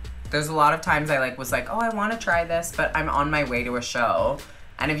 there's a lot of times I like was like, oh, I want to try this, but I'm on my way to a show,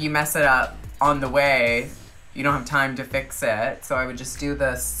 and if you mess it up on the way, you don't have time to fix it. So I would just do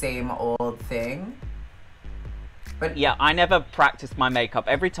the same old thing. But Yeah, I never practiced my makeup.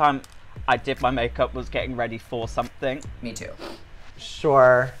 Every time I did my makeup was getting ready for something. me too.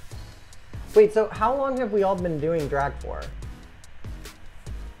 Sure. Wait, so how long have we all been doing drag for?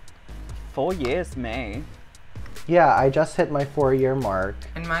 4 years, me. Yeah, I just hit my 4-year mark.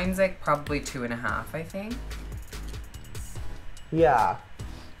 And mine's like probably 2.5, I think. Yeah,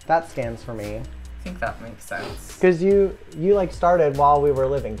 that scans for me. I think that makes sense. Because you like started while we were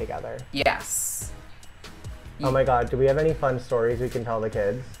living together. Yes. Oh my God, do we have any fun stories we can tell the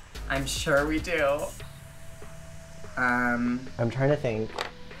kids? I'm sure we do. I'm trying to think.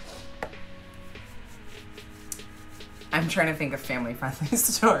 I'm trying to think of family-friendly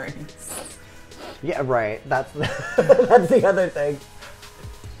stories. Yeah, right. That's that's the other thing.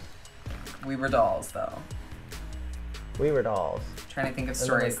 We were dolls, though. We were dolls. Trying to think of And then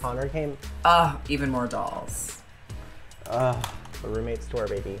stories. when Connor came. Even more dolls. The roommate's tour,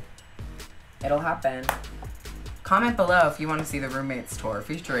 baby. It'll happen. Comment below if you want to see the roommate's tour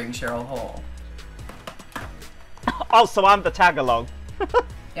featuring Cheryl Hole. Oh, so I'm the tag-along.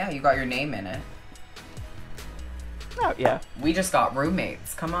 Yeah, you got your name in it. Oh, yeah. We just got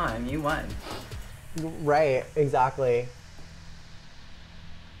roommates. Come on, you won. Right, exactly.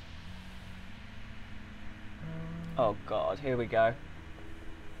 Oh, God, here we go.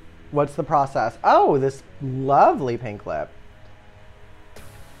 What's the process? Oh, this lovely pink lip.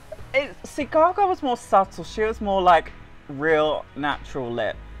 See, Gaga was more subtle. She was more like real natural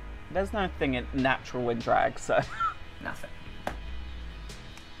lip. There's nothing natural in drag, so. Nothing.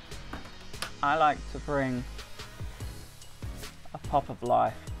 I like to bring a pop of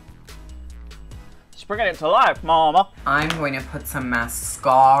life. Just bringing it to life, mama. I'm going to put some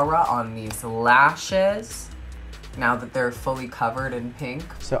mascara on these lashes now that they're fully covered in pink.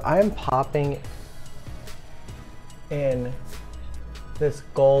 So I'm popping in this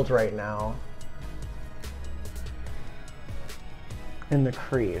gold right now in the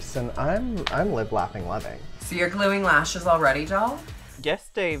crease, and I'm lip laughing loving. So you're gluing lashes already, doll? Yes,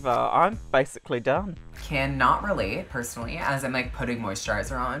 Diva. I'm basically done. Cannot relate, personally, as I'm like putting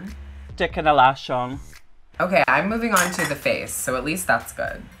moisturizer on. Sticking a lash on. Okay, I'm moving on to the face, so at least that's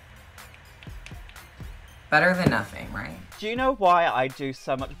good. Better than nothing, right? Do you know why I do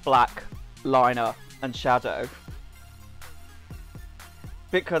so much black liner and shadow?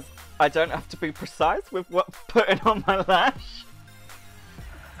 Because I don't have to be precise with what putting on my lash.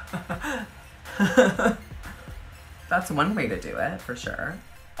 That's one way to do it, for sure.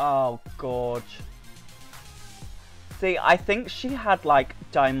 Oh, gorge. See, I think she had like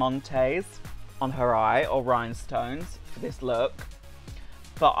diamantes on her eye or rhinestones for this look.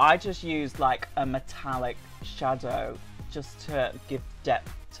 But I just used like a metallic shadow just to give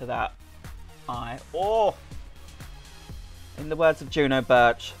depth to that eye. Oh! In the words of Juno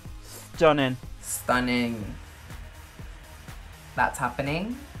Birch, stunning. Stunning. That's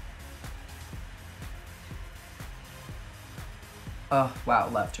happening. Oh, wow,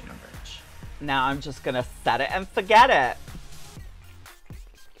 love Juno Birch. Now I'm just gonna set it and forget it.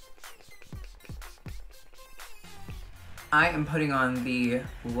 I am putting on the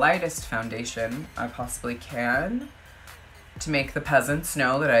lightest foundation I possibly can to make the peasants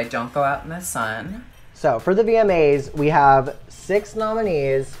know that I don't go out in the sun. So for the VMAs, we have 6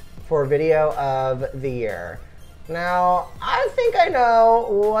 nominees for Video of the Year. Now, I think I know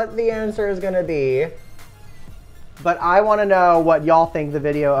what the answer is gonna be, but I wanna know what y'all think the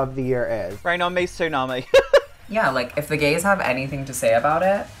Video of the Year is. Rain on me, tsunami. Yeah, like if the gays have anything to say about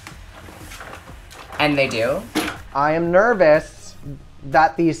it, and they do. I am nervous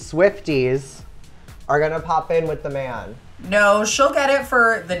that these Swifties are gonna pop in with the man. No, she'll get it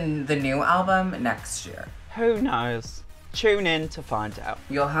for the new album next year. Who knows? Tune in to find out.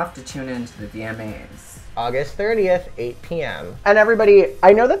 You'll have to tune into the VMAs. August 30th, 8 p.m. And everybody,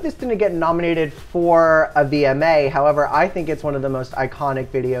 I know that this didn't get nominated for a VMA, however, I think it's one of the most iconic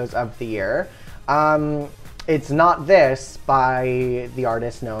videos of the year. It's Not This by the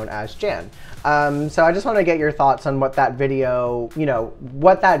artist known as Jan. So I just want to get your thoughts on what that video,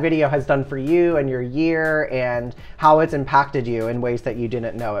 what that video has done for you and your year and how it's impacted you in ways that you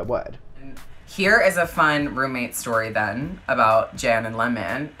didn't know it would. Here is a fun roommate story then about Jan and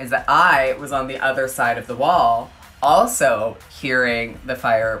Lemon, is that I was on the other side of the wall also hearing the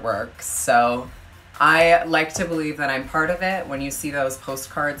fireworks. So I like to believe that I'm part of it. When you see those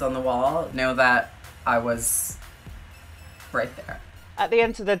postcards on the wall, know that I was right there. At the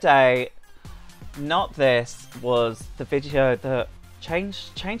end of the day, Not This was the video that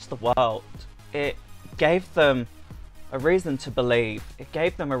changed the world. It gave them a reason to believe. It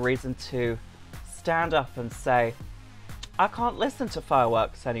gave them a reason to stand up and say, I can't listen to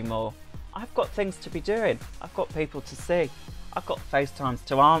fireworks anymore. I've got things to be doing. I've got people to see. I've got FaceTimes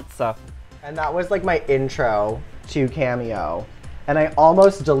to answer. And that was like my intro to Cameo. And I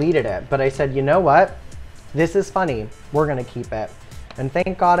almost deleted it, but I said, you know what? This is funny. We're gonna keep it. And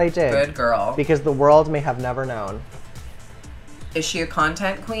thank God I did. Good girl. Because the world may have never known. Is she a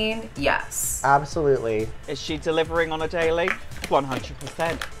content queen? Yes. Absolutely. Is she delivering on a daily?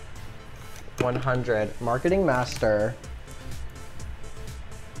 100%. 100. Marketing master.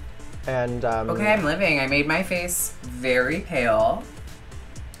 And, Okay, I'm living. I made my face very pale.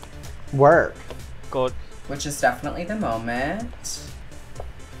 Work. Good. Which is definitely the moment.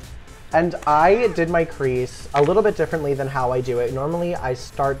 And I did my crease a little bit differently than how I do it. Normally, I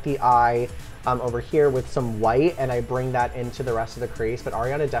start the eye over here with some white and I bring that into the rest of the crease, but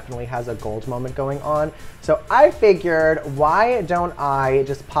Ariana definitely has a gold moment going on. So I figured, why don't I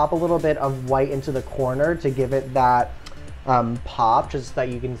just pop a little bit of white into the corner to give it that pop, just so that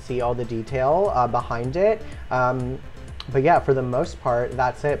you can see all the detail behind it. But yeah, for the most part,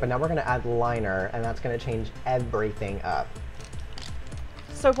 that's it. But now we're gonna add liner, and that's gonna change everything up.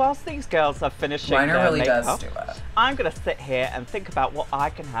 So whilst these girls are finishing Liner their really makeup, does do it. I'm gonna sit here and think about what I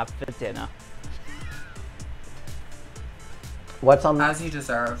can have for dinner. What's on As you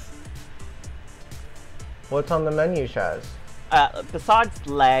deserve. What's on the menu, Shaz? Besides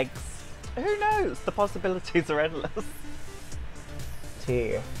legs, who knows? The possibilities are endless.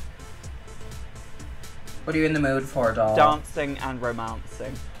 Tea. What are you in the mood for, doll? Dancing and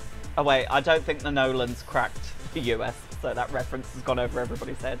romancing. Oh wait, I don't think the Nolans cracked the US, so that reference has gone over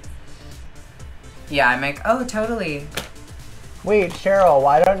everybody's head. Yeah, I'm like, oh, totally. Wait, Cheryl,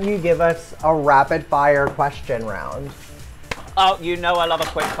 why don't you give us a rapid fire question round? Oh, you know I love a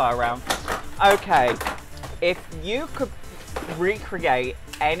quick fire round. Okay, if you could recreate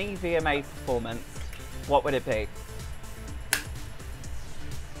any VMA performance, what would it be?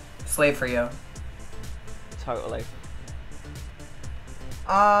 Slave for you. Totally.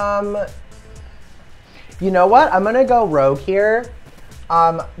 You know what? I'm gonna go rogue here.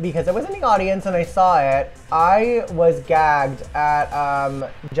 Because I was in the audience and I saw it. I was gagged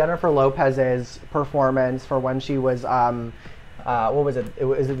at Jennifer Lopez's performance for when she was what was it?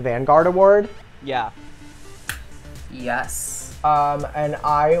 Was it the Vanguard Award? Yeah. Yes. And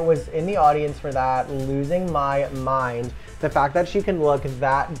I was in the audience for that, losing my mind. The fact that she can look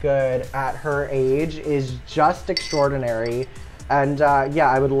that good at her age is just extraordinary. And yeah,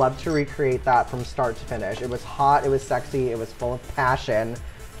 I would love to recreate that from start to finish. It was hot, it was sexy, it was full of passion.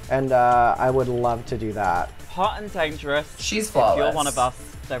 And I would love to do that. Hot and dangerous. She's flawless. If you're one of us,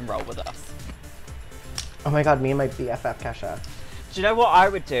 then roll with us. Oh my God, me and my BFF Kesha. Do you know what I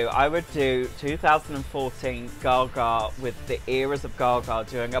would do? I would do 2014 Gaga with the eras of Gaga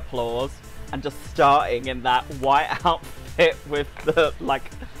doing applause and just starting in that white outfit with the like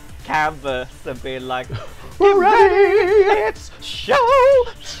canvas and being like, get ready, it's show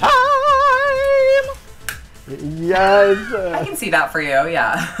time! Yes! I can see that for you,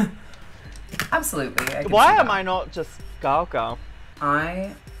 yeah. Absolutely. I can Why see am that. I not just Gaga?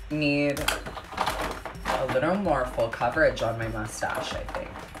 I need a little more full coverage on my mustache, I think.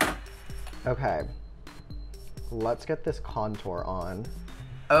 Okay. Let's get this contour on.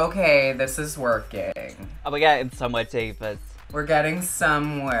 Okay, this is working. Oh, we're getting somewhere, Divas. We're getting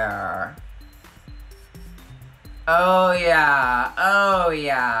somewhere. Oh yeah, oh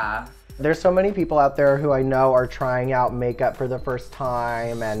yeah. There's so many people out there who I know are trying out makeup for the first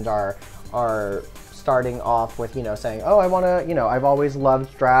time and are starting off with, you know, saying, oh, I want to, you know, I've always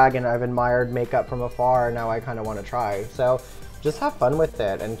loved drag and I've admired makeup from afar, and now I kind of want to try. So just have fun with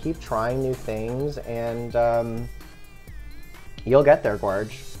it and keep trying new things, and you'll get there,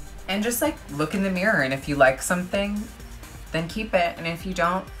 Gorge. And just like look in the mirror, and if you like something, then keep it, and if you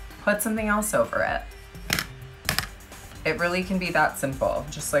don't, put something else over it. It really can be that simple.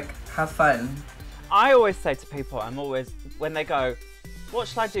 Just like have fun. I always say to people, when they go, what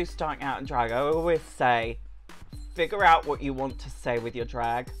should I do starting out in drag? I always say, figure out what you want to say with your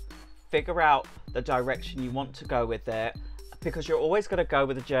drag. Figure out the direction you want to go with it, because you're always going to go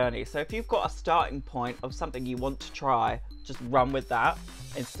with a journey. So if you've got a starting point of something you want to try, just run with that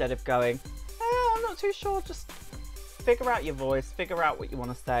instead of going, I'm not too sure. Just figure out your voice, figure out what you want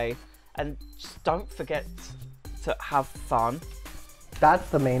to say, and just don't forget to have fun. That's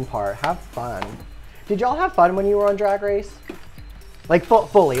the main part. Have fun. Did y'all have fun when you were on Drag Race? Like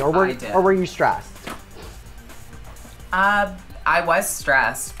fully, or were you stressed? I was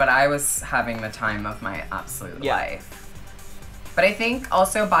stressed, but I was having the time of my absolute life. But I think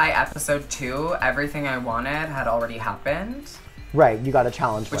also by episode 2, everything I wanted had already happened. Right, you got a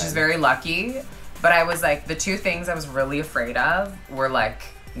challenge Which win. is very lucky. But I was like, the 2 things I was really afraid of were like,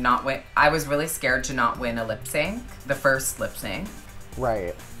 not win. I was really scared to not win a lip sync, the first lip sync.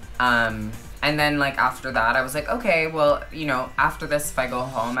 Right. And then like after that, I was like, okay, well, you know, after this, if I go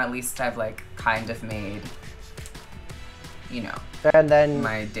home, at least I've like kind of made you know, And then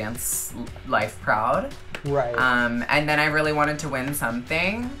my dance life proud. right. And then I really wanted to win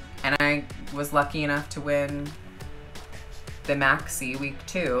something, and I was lucky enough to win the Maxi week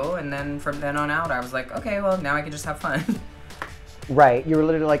 2, and then from then on out, I was like, okay, well, now I can just have fun. Right. You were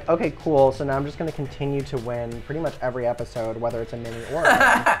literally like, okay, cool. So now I'm just going to continue to win pretty much every episode, whether it's a mini or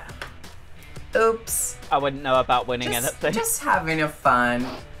a main. Oops. I wouldn't know about winning anything. Just having a fun.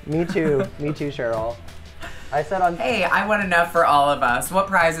 Me too. Me too, Cheryl. I said on... Hey, I won enough for all of us. What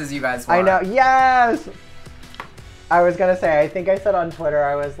prizes you guys want? I know. Yes! I was going to say, I think I said on Twitter,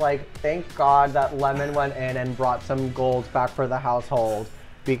 I was like, thank God that Lemon went in and brought some gold back for the household,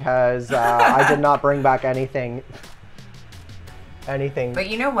 because I did not bring back anything. But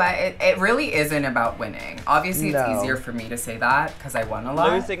you know what? It really isn't about winning. Obviously, it's easier for me to say that because I won a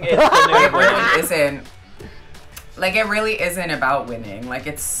lot. Losing is the new It winning. really isn't. Like, it really isn't about winning. Like,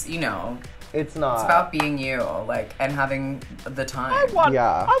 it's, you know, It's not. it's about being you, like, and having the time. I won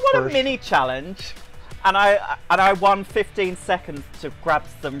for a mini challenge, and I won 15 seconds to grab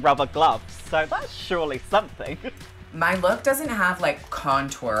some rubber gloves. So that's surely something. My look doesn't have, like,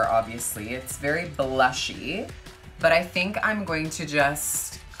 contour, obviously. It's very blushy. But I think I'm going to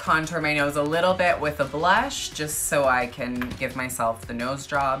just contour my nose a little bit with a blush, just so I can give myself the nose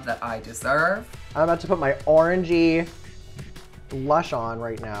job that I deserve. I'm about to put my orangey blush on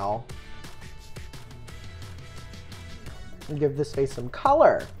right now. And give this face some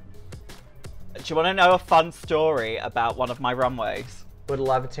color. Do you want to know a fun story about one of my runways? Would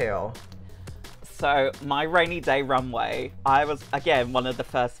love to. So my rainy day runway, I was, again, one of the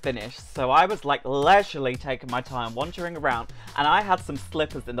first finished. So I was like leisurely taking my time, wandering around. And I had some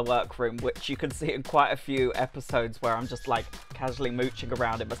slippers in the workroom, which you can see in quite a few episodes where I'm just like casually mooching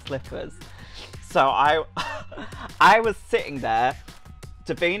around in my slippers. So I was sitting there,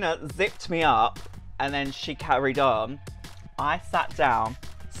 Davina zipped me up, and then she carried on. I sat down,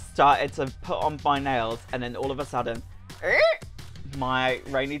 started to put on my nails, and then all of a sudden, my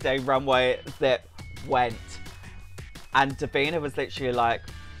rainy day runway zip went, and Davina was literally like,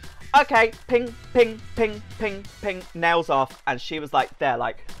 okay, ping, ping, ping, ping, ping, nails off, and she was like, there,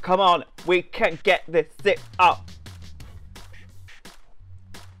 like, come on, we can get this zip up.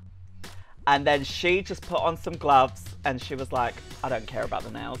 And then she just put on some gloves, and she was like, I don't care about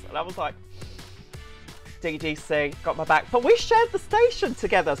the nails. And I was like, DDC, got my back. But we shared the station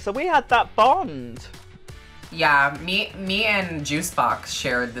together, so we had that bond. Yeah, me and Juicebox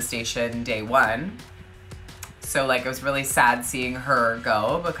shared the station day 1. So, like, it was really sad seeing her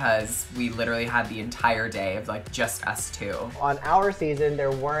go because we literally had the entire day of, like, just us two. On our season,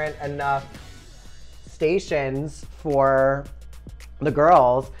 there weren't enough stations for the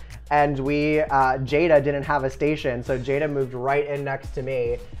girls, and Jada didn't have a station, so Jada moved right in next to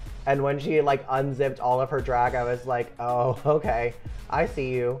me. And when she, like, unzipped all of her drag, I was like, oh, okay, I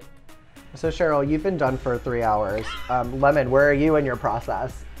see you. So Cheryl, you've been done for 3 hours. Lemon, where are you in your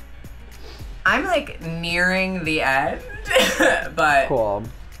process? I'm like nearing the end, but Cool.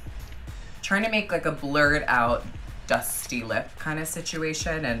 trying to make like a blurred out, dusty lip kind of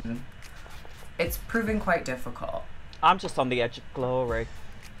situation, and it's proving quite difficult. I'm just on the edge of glory.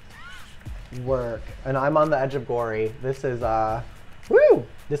 Work. And I'm on the edge of gory. This is, woo!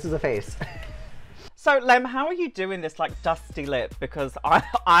 This is a face. So, Lem, how are you doing this, like, dusty lip? Because I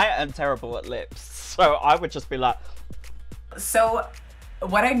am terrible at lips, so I would just be like... So,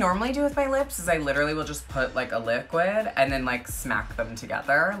 what I normally do with my lips is I literally will just put, like, a liquid and then, like, smack them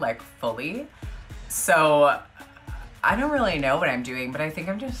together, like, fully. So, I don't really know what I'm doing, but I think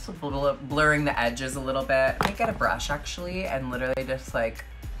I'm just blurring the edges a little bit. I might get a brush, actually, and literally just, like,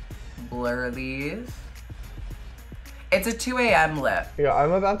 blur these. It's a 2 a.m. lip. Yeah,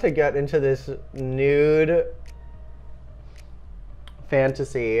 I'm about to get into this nude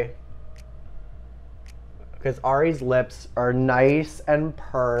fantasy because Ari's lips are nice and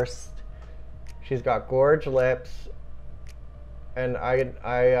pursed. She's got gorge lips, and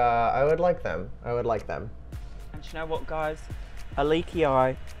I would like them. I would like them. And you know what, guys? A leaky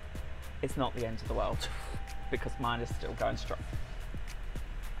eye is not the end of the world, because mine is still going strong.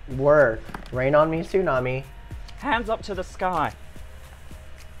 Work. Rain on me, tsunami. Hands up to the sky.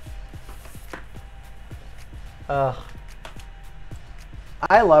 Ugh.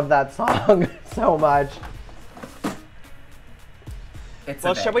 I love that song so much. It's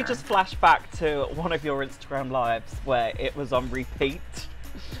Well, a shall we banger. just flash back to one of your Instagram lives where it was on repeat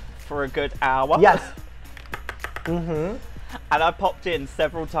for a good hour? Yes. Mm-hmm. And I popped in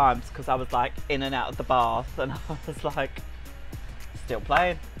several times because I was like in and out of the bath, and I was like, still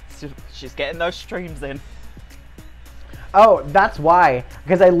playing. She's getting those streams in. Oh, that's why.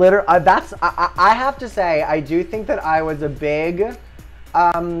 Because I literally, I have to say, I do think that I was a big,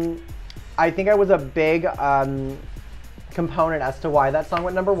 I think I was a big component as to why that song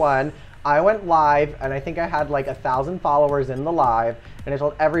went #1. I went live, and I think I had like 1,000 followers in the live, and I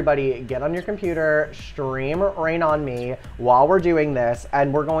told everybody, get on your computer, stream Rain on Me while we're doing this,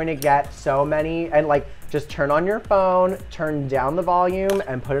 and we're going to get so many, and like, just turn on your phone, turn down the volume,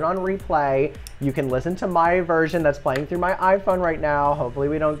 and put it on replay. You can listen to my version that's playing through my iPhone right now. Hopefully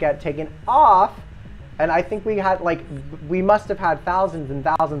we don't get taken off. And I think we had like, we must have had thousands and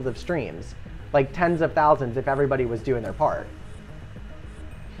thousands of streams, like tens of thousands if everybody was doing their part.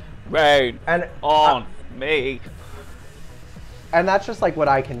 Rain and on me. And that's just like what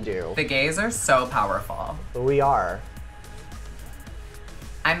I can do. The gays are so powerful. We are.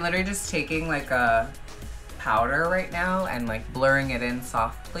 I'm literally just taking like a powder right now and like blurring it in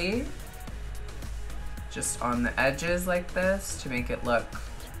softly. Just on the edges like this to make it look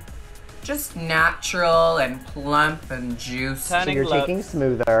just natural and plump and juicy. So you're taking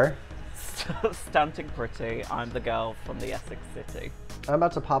smoother. Stunting pretty. I'm the girl from the Essex City. I'm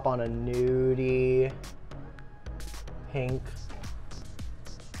about to pop on a nudie pink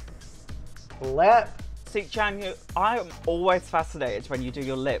lip. See, Jan, I am always fascinated when you do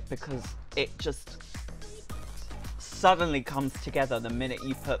your lip because it just suddenly comes together the minute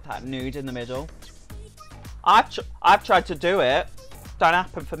you put that nude in the middle. I've tried to do it. Don't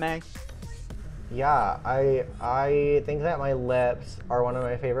happen for me. Yeah, I think that my lips are one of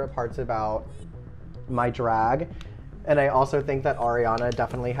my favorite parts about my drag. And I also think that Ariana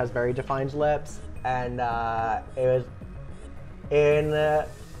definitely has very defined lips. And it was in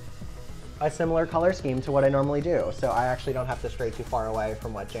a similar color scheme to what I normally do. So I actually don't have to stray too far away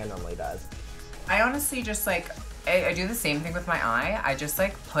from what Jan normally does. I honestly just like, I do the same thing with my eye. I just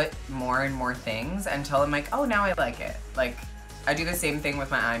like put more and more things until I'm like, oh, now I like it. Like, I do the same thing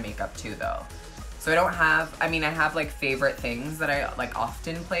with my eye makeup too though. So I don't have, I mean, I have like favorite things that I like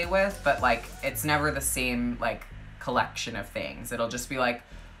often play with, but like, it's never the same like collection of things. It'll just be like,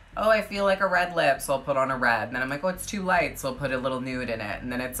 oh, I feel like a red lip, so I'll put on a red. And then I'm like, oh, it's too light, so I'll put a little nude in it.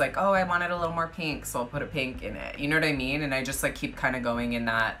 And then it's like, oh, I wanted a little more pink, so I'll put a pink in it. You know what I mean? And I just like keep kind of going in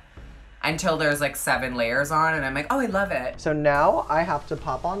that until there's like 7 layers on, and I'm like, oh, I love it. So now I have to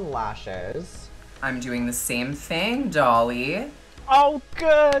pop on lashes. I'm doing the same thing, Dolly. Oh,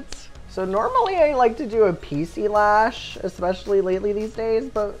 good. So normally I like to do a PC lash, especially lately these days,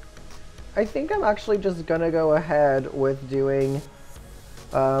 but I think I'm actually just gonna go ahead with doing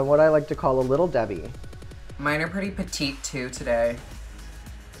what I like to call a Little Debbie. Mine are pretty petite too today.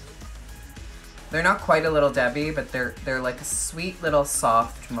 They're not quite a Little Debbie, but they're like a sweet little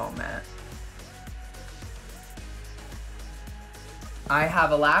soft moment. I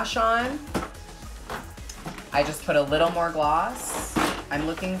have a lash on. I just put a little more gloss. I'm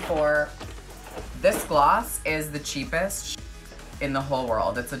looking for, this gloss is the cheapest in the whole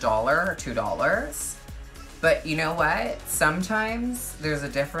world. It's $1 or $2. But you know what? Sometimes there's a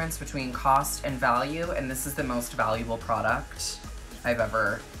difference between cost and value, and this is the most valuable product I've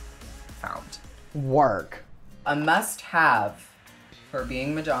ever found. Work. A must-have for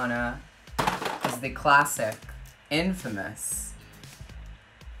being Madonna is the classic, infamous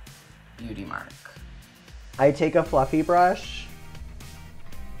beauty mark. I take a fluffy brush,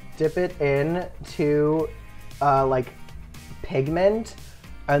 dip it in to like pigment,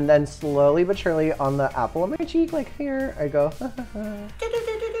 and then slowly but surely on the apple of my cheek, like here, I go,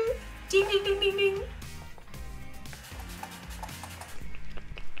 Ding, ding, ding, ding, ding.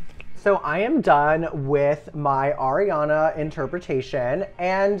 So I am done with my Ariana interpretation,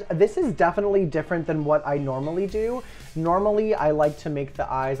 and this is definitely different than what I normally do. Normally, I like to make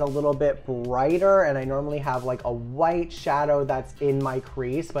the eyes a little bit brighter, and I normally have like a white shadow that's in my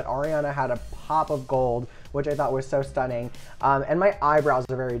crease, but Ariana had a pop of gold, which I thought was so stunning. And my eyebrows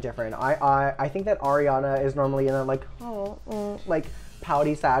are very different. I think that Ariana is normally in a like, like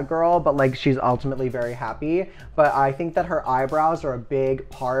pouty sad girl, but like she's ultimately very happy. But I think that her eyebrows are a big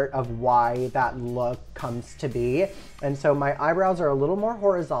part of why that look comes to be. And so my eyebrows are a little more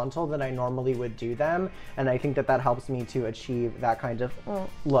horizontal than I normally would do them. And I think that that helps me to achieve that kind of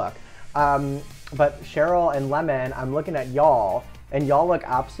look. But Cheryl and Lemon, I'm looking at y'all, and y'all look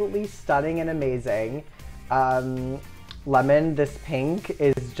absolutely stunning and amazing. Lemon, this pink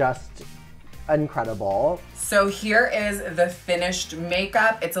is just incredible. So here is the finished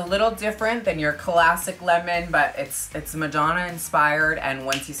makeup. It's a little different than your classic Lemon, but it's Madonna inspired, and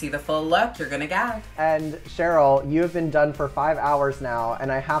once you see the full look, you're gonna gag. And Cheryl, you have been done for 5 hours now,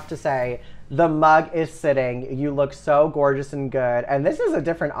 and I have to say, The mug is sitting. You look so gorgeous and good. And this is a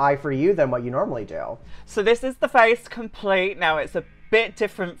different eye for you than what you normally do. So this is the face complete. Now it's a bit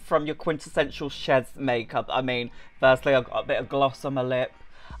different from your quintessential Sheds makeup. I mean, firstly, I've got a bit of gloss on my lip.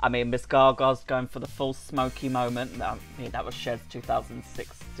 I mean, Miss Gaga's going for the full smoky moment. I mean, that was Sheds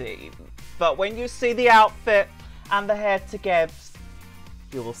 2016. But when you see the outfit and the hair together,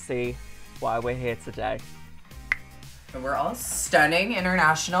 you will see why we're here today. We're all stunning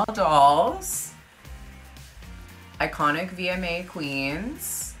international dolls. Iconic VMA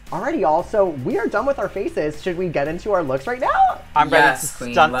queens. Alrighty, also, we are done with our faces. Should we get into our looks right now? I'm ready to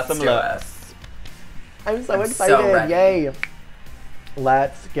stunt some looks. I'm so excited, yay.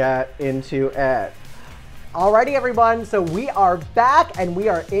 Let's get into it. Alrighty, everyone, so we are back and we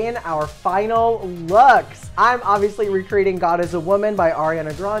are in our final looks. I'm obviously recreating God is a Woman by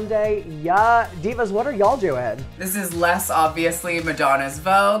Ariana Grande. Yeah, divas, what are y'all doing? This is less obviously Madonna's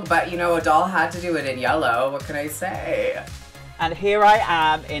Vogue, but you know, a doll had to do it in yellow. What can I say? And here I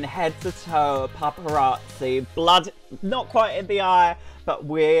am in head to toe paparazzi, blood not quite in the eye, but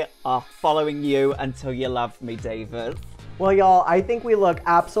we are following you until you love me, divas. Well, y'all, I think we look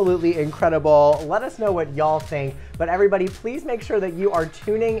absolutely incredible. Let us know what y'all think. But everybody, please make sure that you are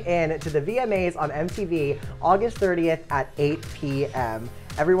tuning in to the VMAs on MTV August 30th at 8 p.m.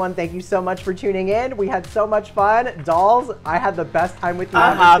 Everyone, thank you so much for tuning in. We had so much fun. Dolls, I had the best time with you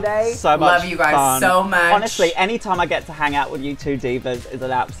today. So much Love you guys so much. Honestly, anytime I get to hang out with you two divas is an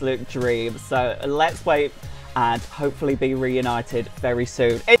absolute dream. So let's wait and hopefully be reunited very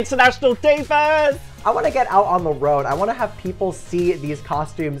soon. International Divas! I want to get out on the road. I want to have people see these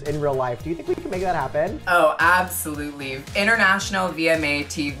costumes in real life. Do you think we can make that happen? Oh, absolutely. International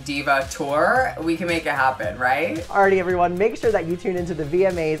VMA Diva Tour. We can make it happen, right? Alrighty, everyone. Make sure that you tune into the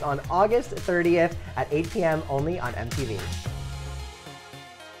VMAs on August 30th at 8 p.m. only on MTV.